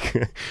saying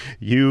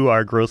you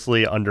are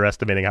grossly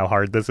underestimating how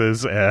hard this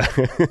is.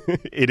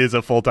 It is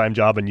a full-time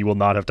job and you will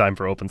not have time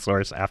for open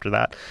source after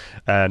that.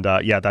 And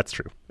that's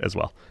true as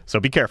well. So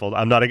be careful.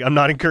 I'm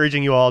not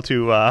encouraging you all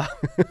to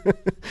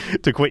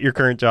to quit your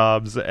current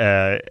jobs,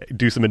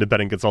 do some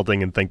independent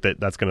consulting and think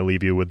that that's going to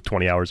leave you with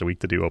 20 hours a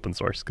week to do open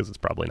sourse, because it's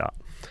probably not.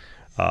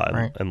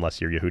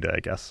 Unless you're Yehuda, I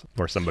guess,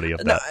 or somebody of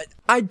that. No,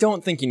 I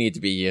don't think you need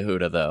to be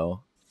Yehuda,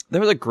 though. There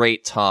was a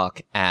great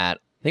talk at,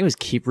 I think it was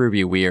Keep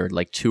Ruby Weird,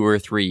 2 or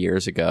 3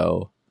 years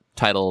ago,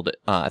 titled,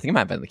 I think it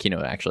might have been the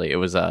keynote, actually. It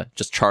was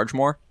just Charge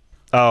More.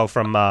 Oh,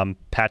 from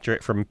Patio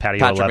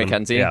 11.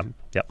 McKenzie. Yeah.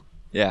 Yep.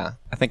 Yeah.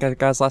 I think I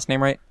got his last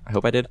name right. I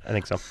hope I did. I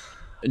think so.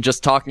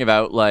 Just talking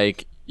about,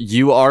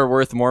 you are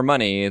worth more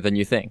money than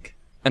you think.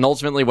 And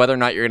ultimately, whether or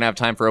not you're going to have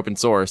time for open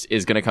source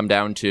is going to come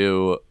down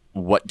to,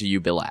 what do you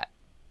bill at?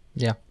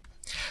 Yeah.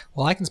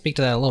 Well, I can speak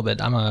to that a little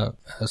bit. I'm a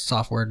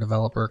software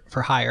developer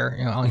for hire,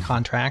 on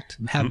contract,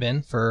 have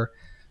been for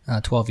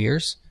 12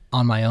 years,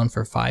 on my own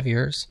for 5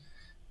 years.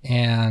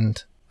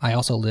 And I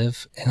also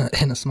live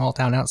in a small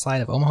town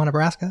outside of Omaha,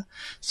 Nebraska.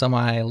 So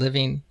my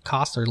living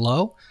costs are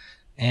low,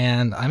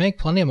 and I make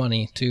plenty of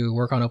money to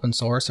work on open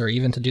source or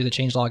even to do the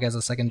changelog as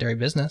a secondary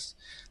business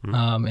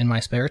in my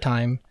spare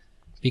time,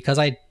 because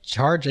I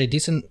charge a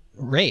decent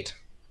rate.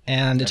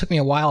 And it took me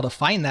a while to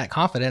find that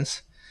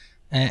confidence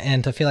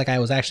and to feel like I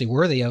was actually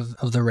worthy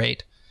of the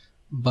rate.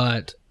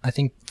 But I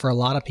think for a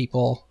lot of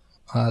people,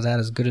 that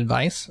is good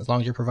advice, as long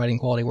as you're providing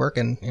quality work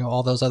and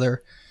all those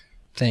other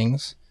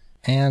things.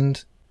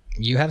 And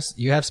you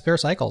have spare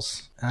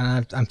cycles.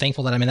 And I'm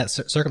thankful that I'm in that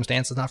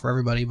circumstance. It's not for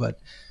everybody, but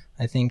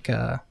I think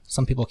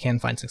some people can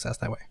find success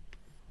that way.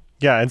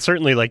 Yeah, and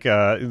certainly, like,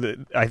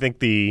 I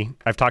think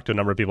I've talked to a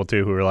number of people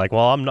too who are like,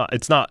 well,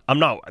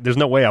 there's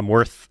no way I'm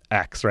worth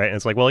X, right? And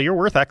it's like, well, you're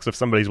worth X if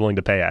somebody's willing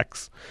to pay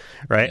X,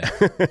 right?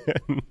 Yeah.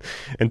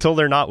 Until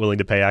they're not willing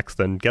to pay X,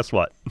 then guess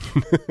what?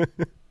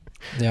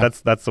 Yeah.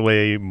 That's the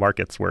way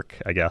markets work,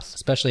 I guess.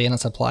 Especially in a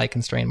supply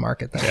constrained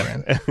market that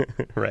we're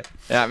in. Right.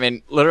 Yeah, I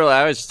mean, literally,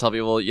 I always just tell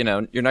people,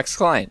 your next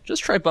client,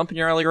 just try bumping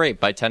your hourly rate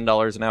by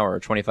 $10 an hour or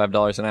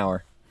 $25 an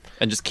hour.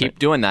 And just keep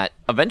doing that.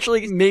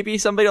 Eventually, maybe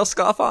somebody will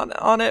scoff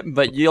on it,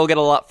 but you'll get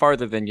a lot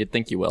farther than you'd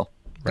think you will.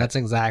 That's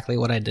exactly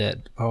what I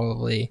did,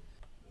 probably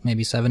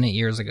maybe 7-8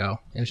 years ago.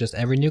 It was just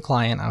every new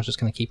client, I was just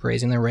going to keep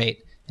raising their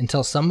rate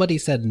until somebody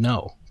said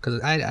no,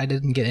 because I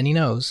didn't get any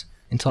no's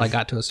until I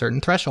got to a certain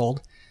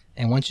threshold.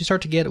 And once you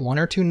start to get 1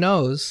 or 2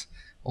 no's,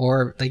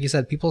 or like you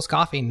said, people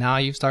scoffing, now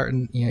you've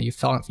started, you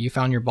found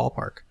your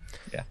ballpark.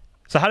 Yeah.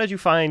 So how did you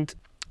find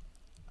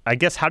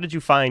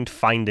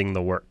finding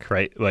the work,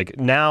 right? Like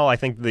now I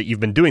think that you've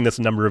been doing this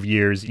a number of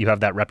years, you have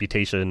that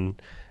reputation,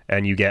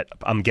 and you get,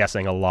 I'm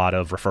guessing, a lot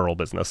of referral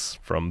business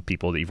from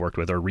people that you've worked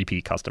with or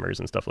repeat customers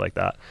and stuff like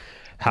that.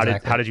 How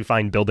did you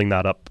find building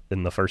that up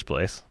in the first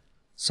place?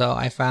 So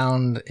I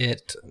found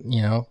it,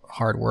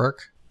 hard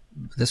work.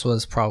 This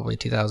was probably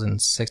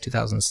 2006,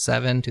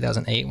 2007,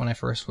 2008 when I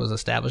first was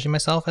establishing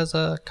myself as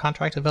a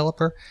contract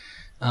developer.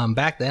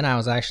 Back then, I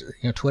was actually,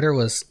 Twitter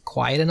was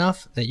quiet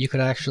enough that you could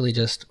actually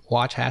just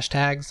watch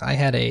hashtags. I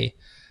had a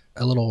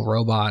little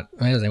robot. It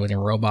wasn't even a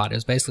robot. It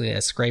was basically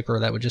a scraper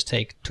that would just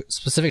take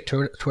specific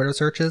Twitter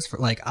searches for,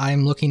 like,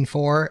 I'm looking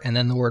for, and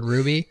then the word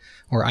Ruby,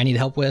 or I need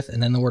help with,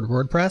 and then the word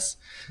WordPress.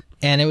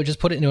 And it would just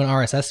put it into an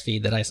RSS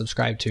feed that I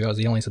subscribed to. I was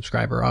the only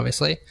subscriber,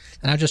 obviously.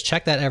 And I would just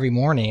check that every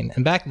morning.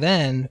 And back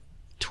then,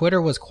 Twitter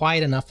was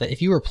quiet enough that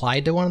if you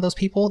replied to one of those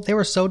people, they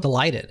were so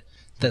delighted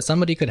that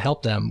somebody could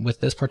help them with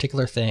this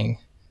particular thing.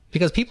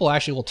 Because people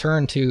actually will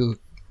turn to,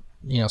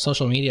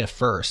 social media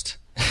first,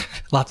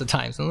 lots of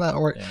times. And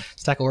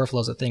Stack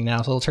Overflow is a thing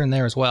now, so they'll turn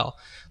there as well.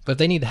 But if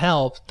they need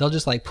help, they'll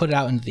just put it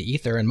out into the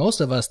ether. And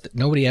most of us,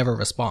 nobody ever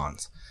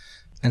responds.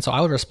 And so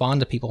I would respond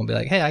to people and be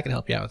like, hey, I can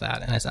help you out with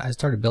that. And I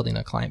started building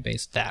a client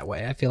base that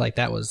way. I feel like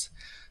that was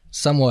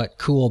somewhat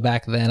cool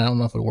back then. I don't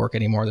know if it would work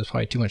anymore. There's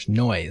probably too much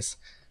noise.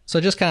 So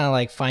just kind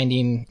of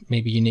finding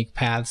maybe unique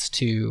paths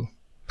to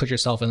put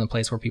yourself in the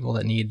place where people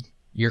that need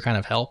your kind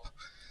of help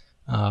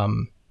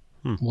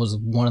was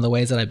one of the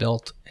ways that I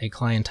built a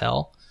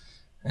clientele.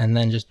 And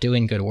then just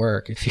doing good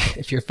work.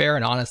 If you're fair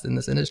and honest in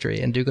this industry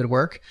and do good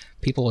work,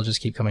 people will just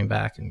keep coming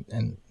back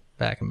and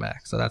back and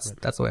back. So that's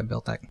the way I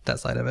built that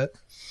side of it.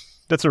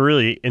 That's a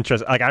really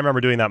interesting, I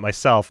remember doing that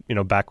myself,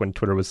 back when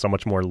Twitter was so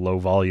much more low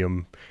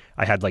volume.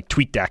 I had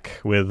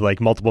TweetDeck with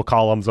multiple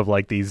columns of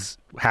these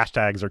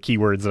hashtags or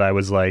keywords that I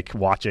was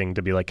watching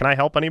to be can I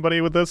help anybody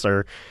with this,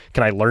 or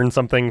can I learn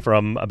something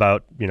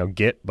about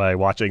Git by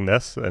watching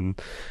this? And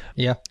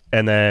yeah.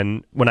 And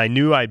then when I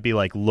knew I'd be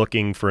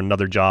looking for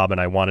another job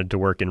and I wanted to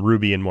work in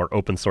Ruby and more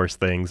open source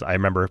things, I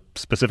remember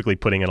specifically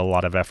putting in a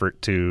lot of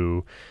effort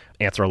to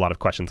answer a lot of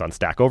questions on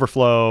Stack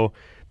Overflow,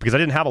 because I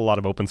didn't have a lot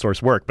of open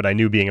source work, but I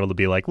knew being able to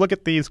be look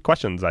at these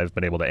questions I've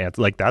been able to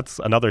answer. That's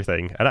another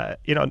thing. And I,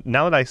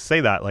 now that I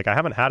say that, I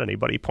haven't had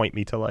anybody point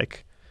me to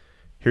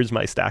here's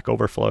my Stack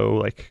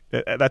Overflow.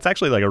 That's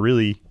actually a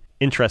really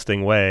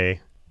interesting way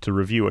to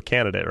review a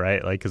candidate,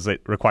 right? Because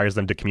it requires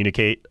them to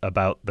communicate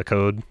about the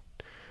code.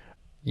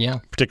 Yeah.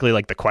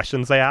 Particularly the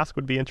questions they ask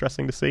would be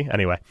interesting to see.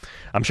 Anyway,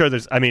 I'm sure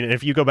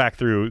if you go back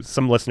through,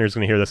 some listeners are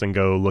going to hear this and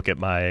go look at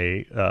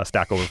my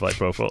Stack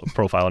Overflow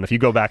profile. And if you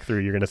go back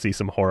through, you're going to see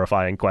some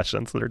horrifying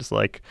questions that are just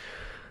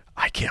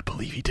I can't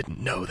believe he didn't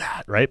know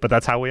that, right? But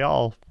that's how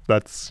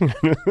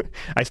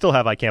I still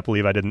have I can't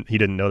believe he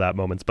didn't know that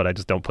moments, but I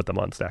just don't put them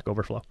on Stack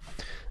Overflow.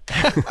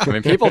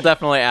 People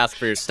definitely ask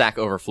for your Stack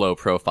Overflow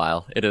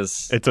profile.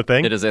 It's a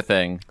thing? It is a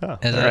thing. Oh,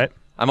 all right.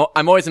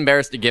 I'm always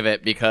embarrassed to give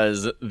it,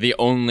 because the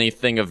only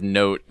thing of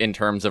note in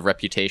terms of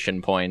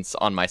reputation points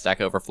on my Stack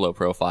Overflow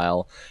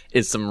profile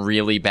is some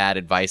really bad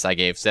advice I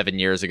gave 7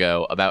 years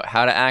ago about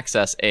how to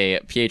access a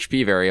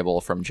PHP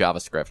variable from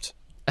JavaScript.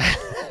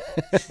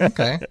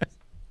 Okay.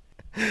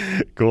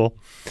 Cool.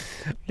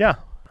 Yeah.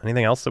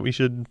 Anything else that we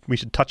should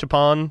touch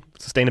upon,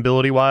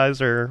 sustainability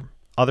wise or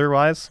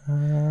otherwise?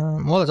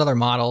 Well, there's other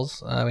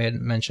models. We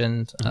had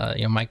mentioned,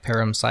 Mike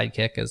Parham's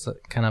Sidekick is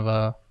kind of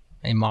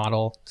a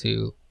model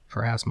to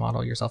perhaps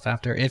model yourself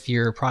after if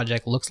your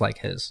project looks like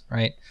his,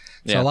 right?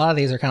 So a lot of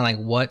these are kind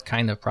of what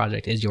kind of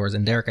project is yours?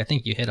 And Derek, I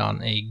think you hit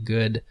on a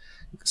good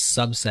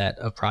subset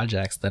of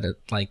projects that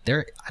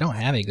I don't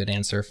have a good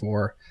answer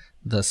for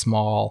the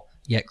small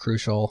yet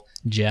crucial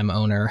gem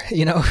owner,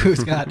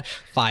 who's got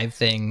 5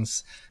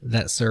 things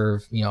that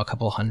serve, a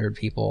couple hundred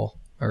people.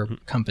 or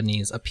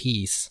companies a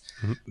piece.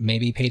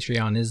 Maybe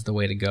Patreon is the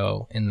way to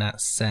go in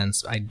that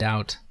sense. I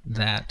doubt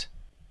that,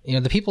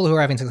 the people who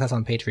are having success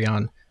on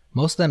Patreon,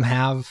 most of them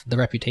have the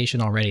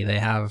reputation already. They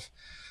have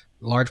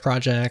large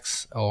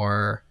projects,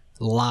 or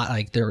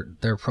like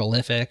they're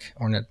prolific,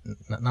 or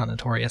not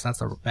notorious.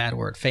 That's a bad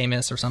word.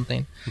 Famous or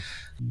something.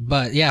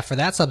 But yeah, for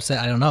that subset,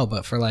 I don't know.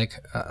 But for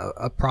like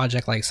a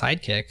project like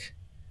Sidekick,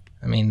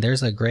 I mean,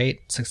 there's a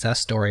great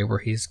success story where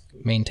he's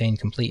maintained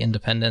complete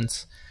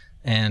independence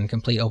and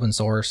complete open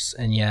source,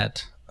 and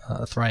yet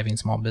a thriving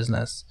small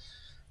business.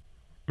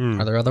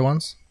 Are there other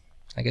ones?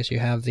 I guess you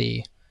have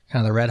the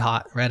kind of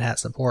the red hat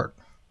support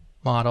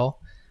model.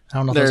 I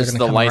don't know if those are There's going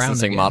to the come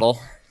licensing around model.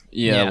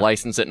 Yeah.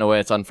 License it in a way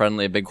that's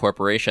unfriendly to big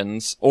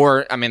corporations.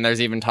 Or, I mean,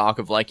 there's even talk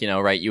of like,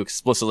 you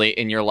explicitly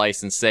in your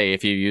license say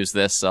if you use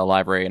this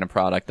library in a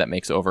product that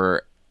makes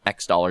over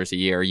X dollars a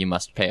year, you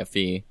must pay a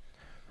fee.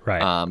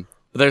 Right.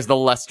 There's the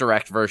less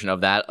direct version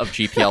of that, of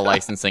GPL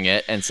licensing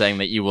it and saying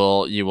that you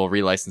will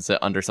relicense it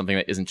under something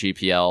that isn't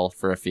GPL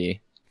for a fee.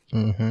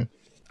 Mm-hmm.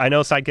 I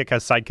know Sidekick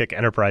has Sidekick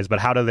Enterprise,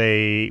 but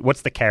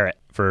what's the carrot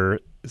for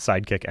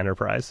Sidekick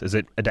Enterprise? Is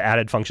it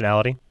added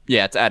functionality?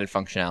 Yeah, it's added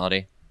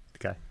functionality.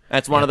 Okay.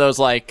 That's one of those,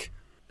 like,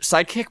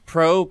 Sidekick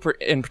Pro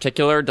in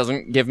particular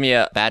doesn't give me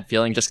a bad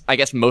feeling, just, I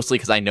guess, mostly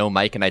because I know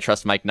Mike and I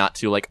trust Mike not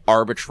to, like,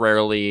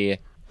 arbitrarily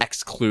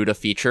exclude a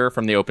feature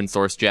from the open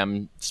source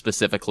gem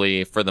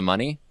specifically for the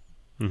money.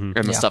 And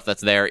the stuff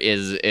that's there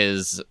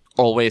is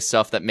always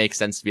stuff that makes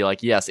sense to be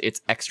like, yes,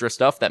 it's extra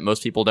stuff that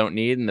most people don't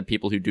need, and the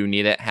people who do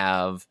need it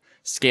have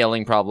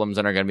scaling problems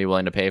and are going to be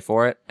willing to pay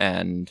for it.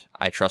 And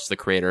I trust the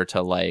creator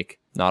to, like,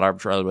 not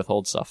arbitrarily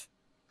withhold stuff.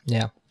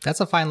 Yeah, that's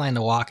a fine line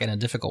to walk, and a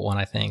difficult one,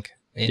 I think,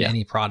 in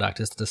any product,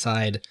 is to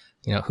decide,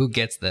 who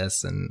gets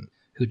this and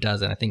who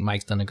doesn't. I think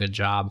Mike's done a good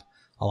job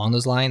along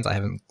those lines. I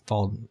haven't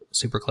followed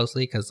super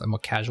closely because I'm a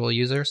casual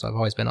user, so I've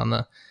always been on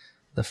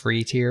the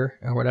free tier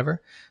or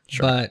whatever.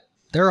 Sure. But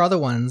there are other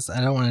ones, I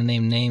don't want to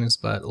name names,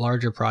 but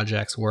larger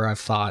projects where I've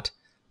thought,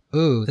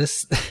 ooh,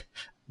 this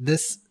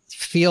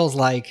feels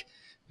like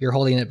you're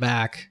holding it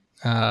back.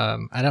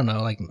 I don't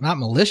know, like, not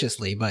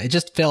maliciously, but it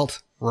just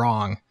felt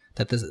wrong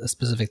that this is a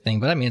specific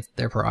thing. But I mean, it's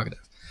their prerogative.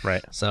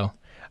 Right. So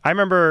I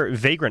remember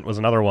Vagrant was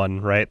another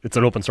one, right? It's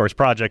an open source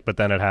project, but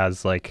then it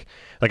has like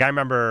I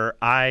remember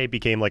I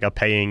became like a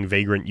paying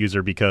Vagrant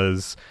user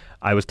because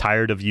I was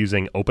tired of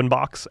using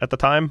OpenBox at the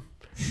time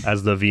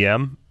as the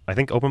VM. I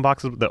think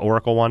OpenBox is the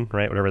Oracle one,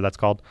 right? Whatever that's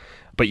called.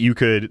 But you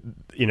could,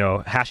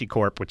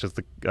 HashiCorp, which is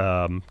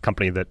the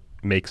company that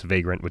makes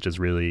Vagrant, which is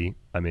really,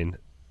 I mean,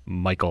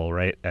 Michael,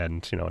 right?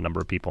 And, a number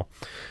of people.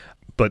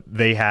 But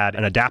they had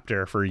an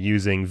adapter for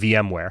using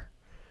VMware,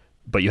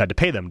 but you had to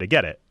pay them to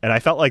get it. And I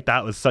felt like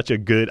that was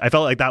I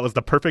felt like that was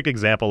the perfect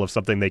example of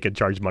something they could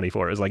charge money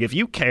for. Is like, if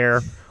you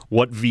care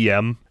what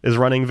VM is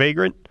running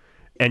Vagrant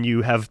and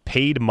you have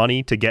paid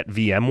money to get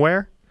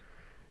VMware,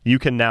 you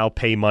can now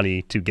pay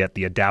money to get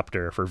the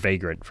adapter for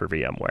Vagrant for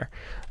VMware.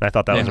 And I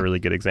thought that was a really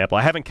good example.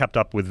 I haven't kept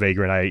up with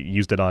Vagrant. I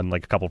used it on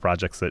like a couple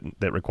projects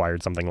that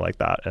required something like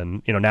that.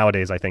 And,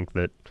 nowadays I think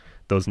that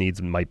those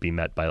needs might be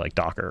met by like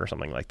Docker or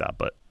something like that.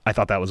 But I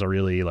thought that was a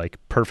really like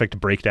perfect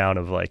breakdown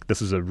of like,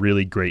 this is a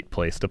really great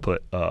place to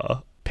put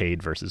a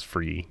paid versus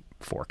free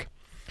fork.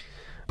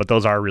 But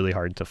those are really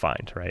hard to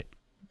find, right?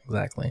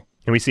 Exactly.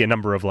 And we see a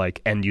number of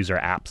like end user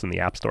apps in the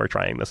App Store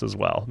trying this as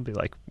well. Be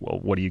like, well,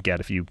 what do you get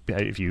if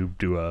you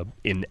do a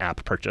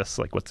in-app purchase?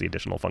 Like, what's the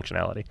additional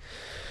functionality?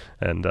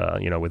 And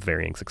with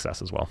varying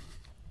success as well.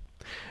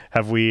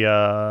 Have we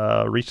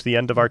reached the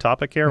end of our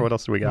topic here? What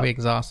else do we got? We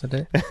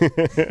exhausted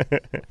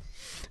it.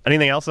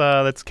 Anything else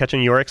that's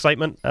catching your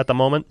excitement at the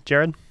moment,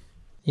 Jerod?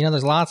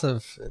 There's lots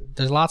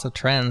of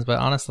trends, but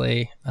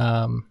honestly,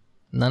 none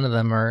of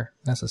them are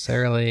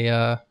necessarily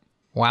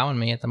wowing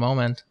me at the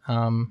moment.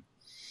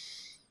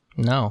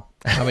 No.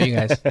 How about you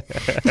guys?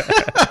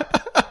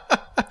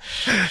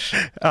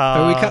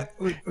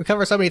 We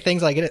cover so many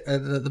things. Like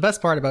the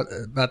best part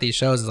about these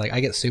shows is like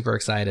I get super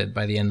excited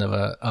by the end of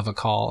a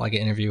call. I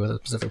get interviewed with a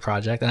specific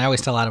project, and I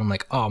always tell Adam, I'm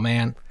like, oh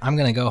man, I'm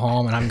gonna go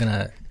home and I'm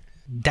gonna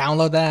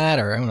download that,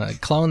 or I'm gonna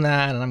clone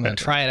that, and I'm gonna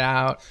try it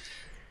out.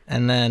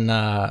 And then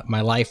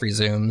my life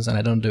resumes, and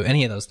I don't do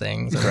any of those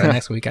things. And the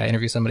next week, I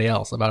interview somebody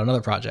else about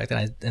another project,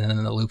 and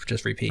then the loop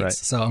just repeats. Right.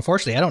 So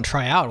unfortunately, I don't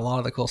try out a lot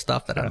of the cool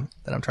stuff that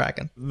I'm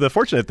tracking. The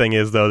fortunate thing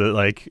is, though, that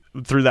like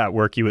through that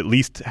work, you at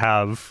least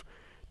have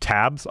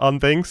tabs on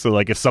things. So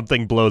like if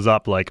something blows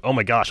up, like, oh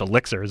my gosh,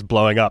 Elixir is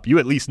blowing up, you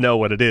at least know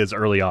what it is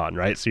early on,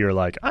 right? So you're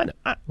like, I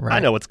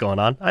know what's going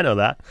on. I know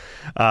that.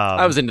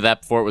 I was into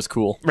that before it was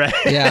cool. Right.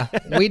 Yeah,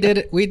 we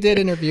did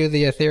interview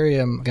the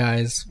Ethereum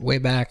guys way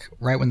back,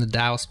 right when the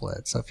DAO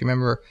split. So if you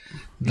remember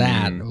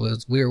that,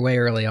 we were way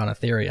early on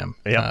Ethereum.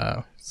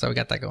 Yeah. So we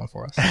got that going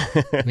for us,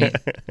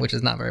 which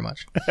is not very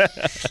much.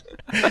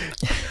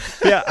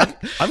 Yeah,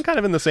 I'm kind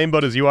of in the same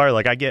boat as you are.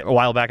 Like a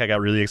while back, I got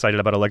really excited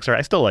about Elixir.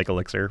 I still like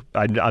Elixir.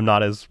 I'm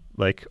not as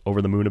like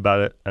over the moon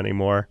about it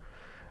anymore.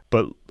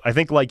 But I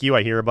think like you,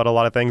 I hear about a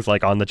lot of things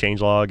like on the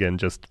changelog and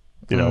just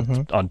you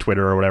know, on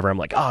Twitter or whatever, I'm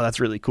like, oh, that's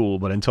really cool.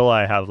 But until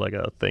I have like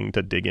a thing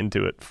to dig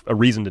into it, a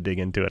reason to dig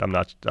into it, I'm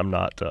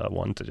not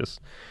one to just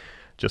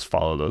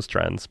follow those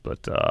trends.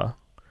 But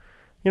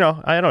you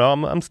know, I don't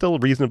know. I'm still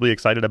reasonably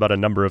excited about a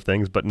number of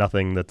things, but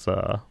nothing that's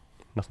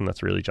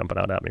really jumping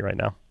out at me right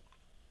now.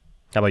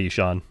 How about you,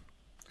 Sean?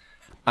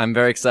 I'm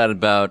very excited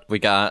about, we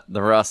got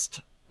the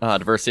Rust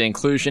Diversity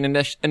Inclusion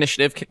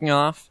Initiative kicking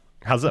off.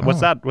 How's that?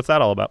 What's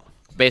that all about?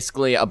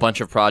 Basically, a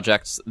bunch of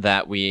projects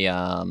that we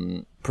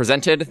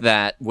presented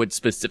that would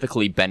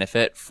specifically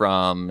benefit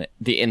from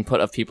the input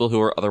of people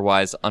who are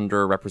otherwise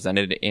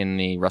underrepresented in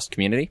the Rust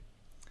community.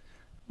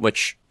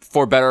 Which,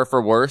 for better or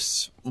for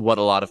worse, what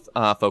a lot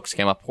of folks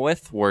came up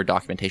with were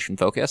documentation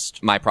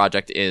focused. My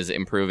project is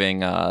improving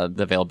the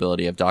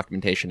availability of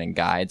documentation and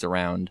guides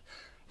around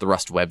the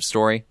Rust web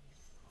story.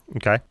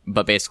 Okay.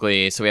 But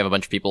basically, so we have a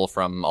bunch of people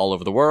from all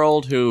over the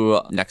world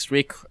who next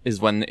week is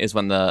when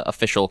the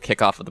official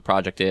kickoff of the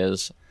project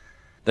is.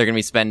 They're going to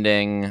be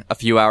spending a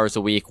few hours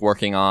a week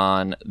working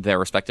on their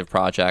respective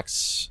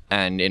projects,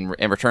 and in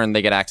return,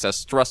 they get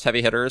access to Rust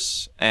heavy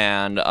hitters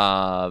and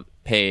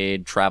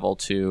paid travel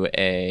to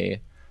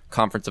a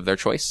conference of their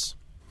choice.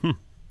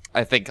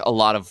 I think a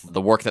lot of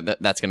the work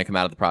that's going to come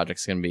out of the project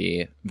is going to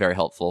be very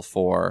helpful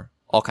for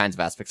all kinds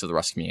of aspects of the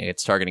Rust community.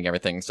 It's targeting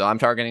everything. So I'm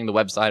targeting the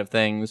website of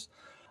things.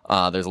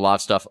 There's a lot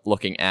of stuff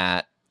looking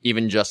at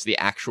even just the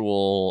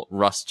actual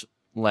Rust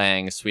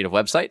Lang suite of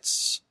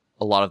websites.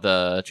 A lot of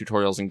the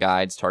tutorials and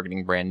guides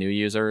targeting brand new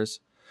users.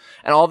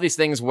 And all of these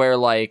things where,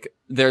 like,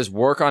 there's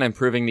work on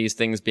improving these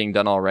things being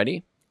done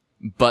already,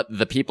 but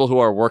the people who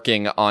are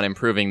working on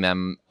improving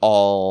them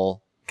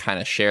all kind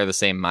of share the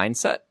same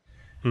mindset.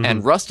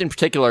 And Rust in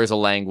particular is a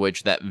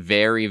language that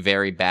very,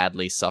 very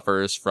badly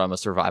suffers from a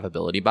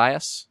survivability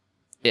bias.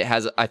 It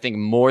has, I think,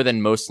 more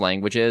than most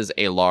languages,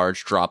 a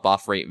large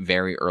drop-off rate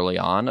very early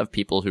on of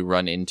people who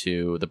run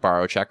into the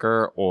borrow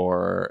checker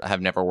or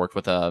have never worked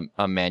with a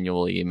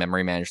manually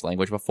memory-managed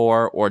language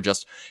before, or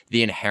just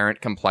the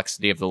inherent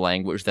complexity of the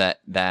language that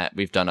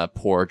we've done a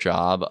poor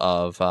job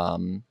of, I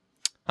want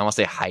to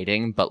say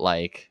hiding, but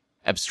like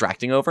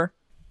abstracting over.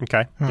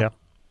 Okay, yeah.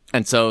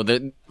 And so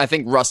I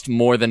think Rust,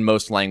 more than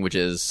most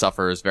languages,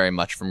 suffers very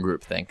much from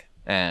groupthink.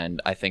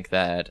 And I think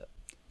that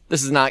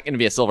this is not going to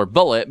be a silver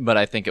bullet, but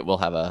I think it will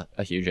have a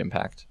huge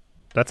impact.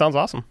 That sounds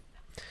awesome.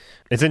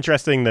 It's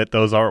interesting that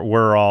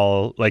were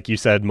all, like you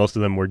said, most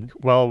of them were,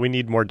 well, we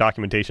need more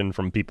documentation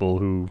from people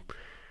who,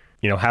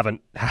 you know,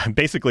 haven't passed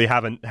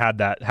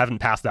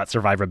that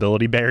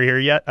survivability barrier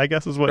yet, I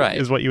guess is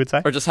what you would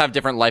say. Or just have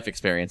different life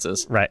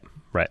experiences. Right.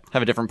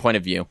 Have a different point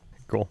of view.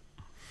 Cool.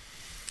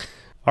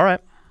 All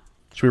right.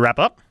 Should we wrap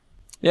up?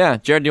 Yeah.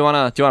 Jerod, do you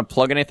want to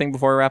plug anything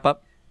before we wrap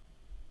up?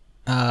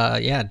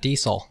 Yeah,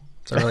 Diesel.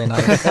 It's a really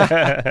nice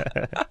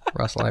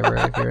Rust library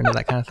if you're into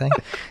that kind of thing.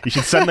 You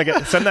should send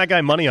that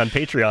guy money on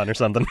Patreon or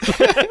something.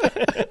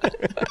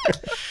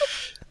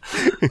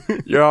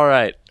 You're all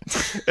right.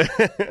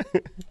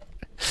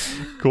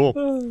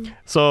 Cool.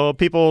 So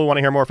people want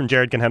to hear more from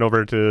Jerod can head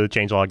over to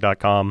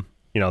changelog.com.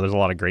 You know, there's a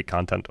lot of great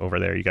content over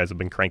there. You guys have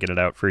been cranking it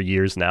out for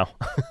years now.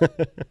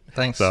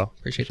 Thanks. So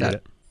appreciate that.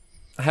 It.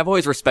 I have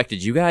always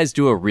respected you guys.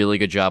 Do a really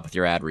good job with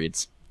your ad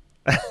reads.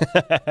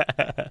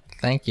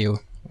 Thank you.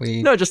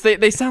 No, just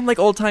they sound like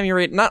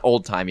old-timey, not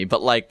old-timey,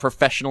 but like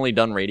professionally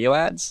done radio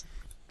ads.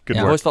 Good I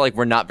work. always felt like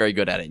we're not very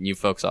good at it, and you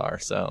folks are,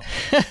 so.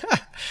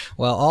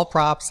 Well, all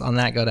props on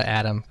that go to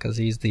Adam, because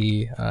he's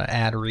the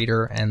ad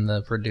reader and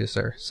the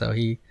producer. So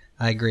I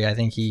agree. I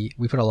think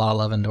we put a lot of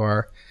love into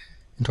our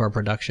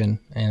production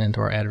and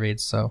into our ad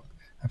reads. So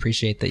I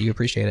appreciate that you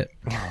appreciate it.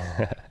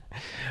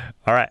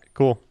 All right,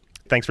 cool.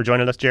 Thanks for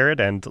joining us, Jerod.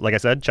 And like I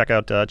said, check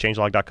out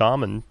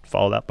changelog.com and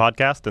follow that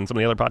podcast and some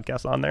of the other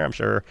podcasts on there. I'm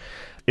sure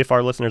if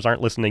our listeners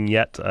aren't listening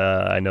yet,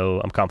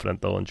 I'm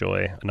confident they'll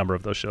enjoy a number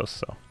of those shows.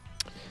 So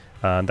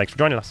thanks for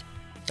joining us.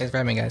 Thanks for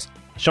having me, guys.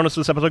 Show notes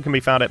for this episode can be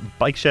found at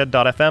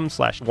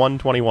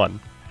bikeshed.fm/121.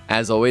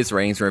 As always,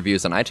 ratings and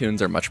reviews on iTunes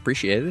are much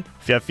appreciated.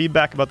 If you have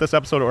feedback about this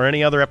episode or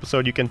any other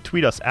episode, you can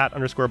tweet us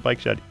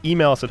 @_bikeshed,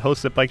 email us at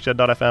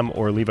hosts@bikeshed.fm,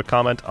 or leave a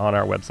comment on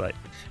our website.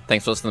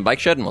 Thanks for listening to Bike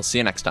Shed, and we'll see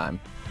you next time.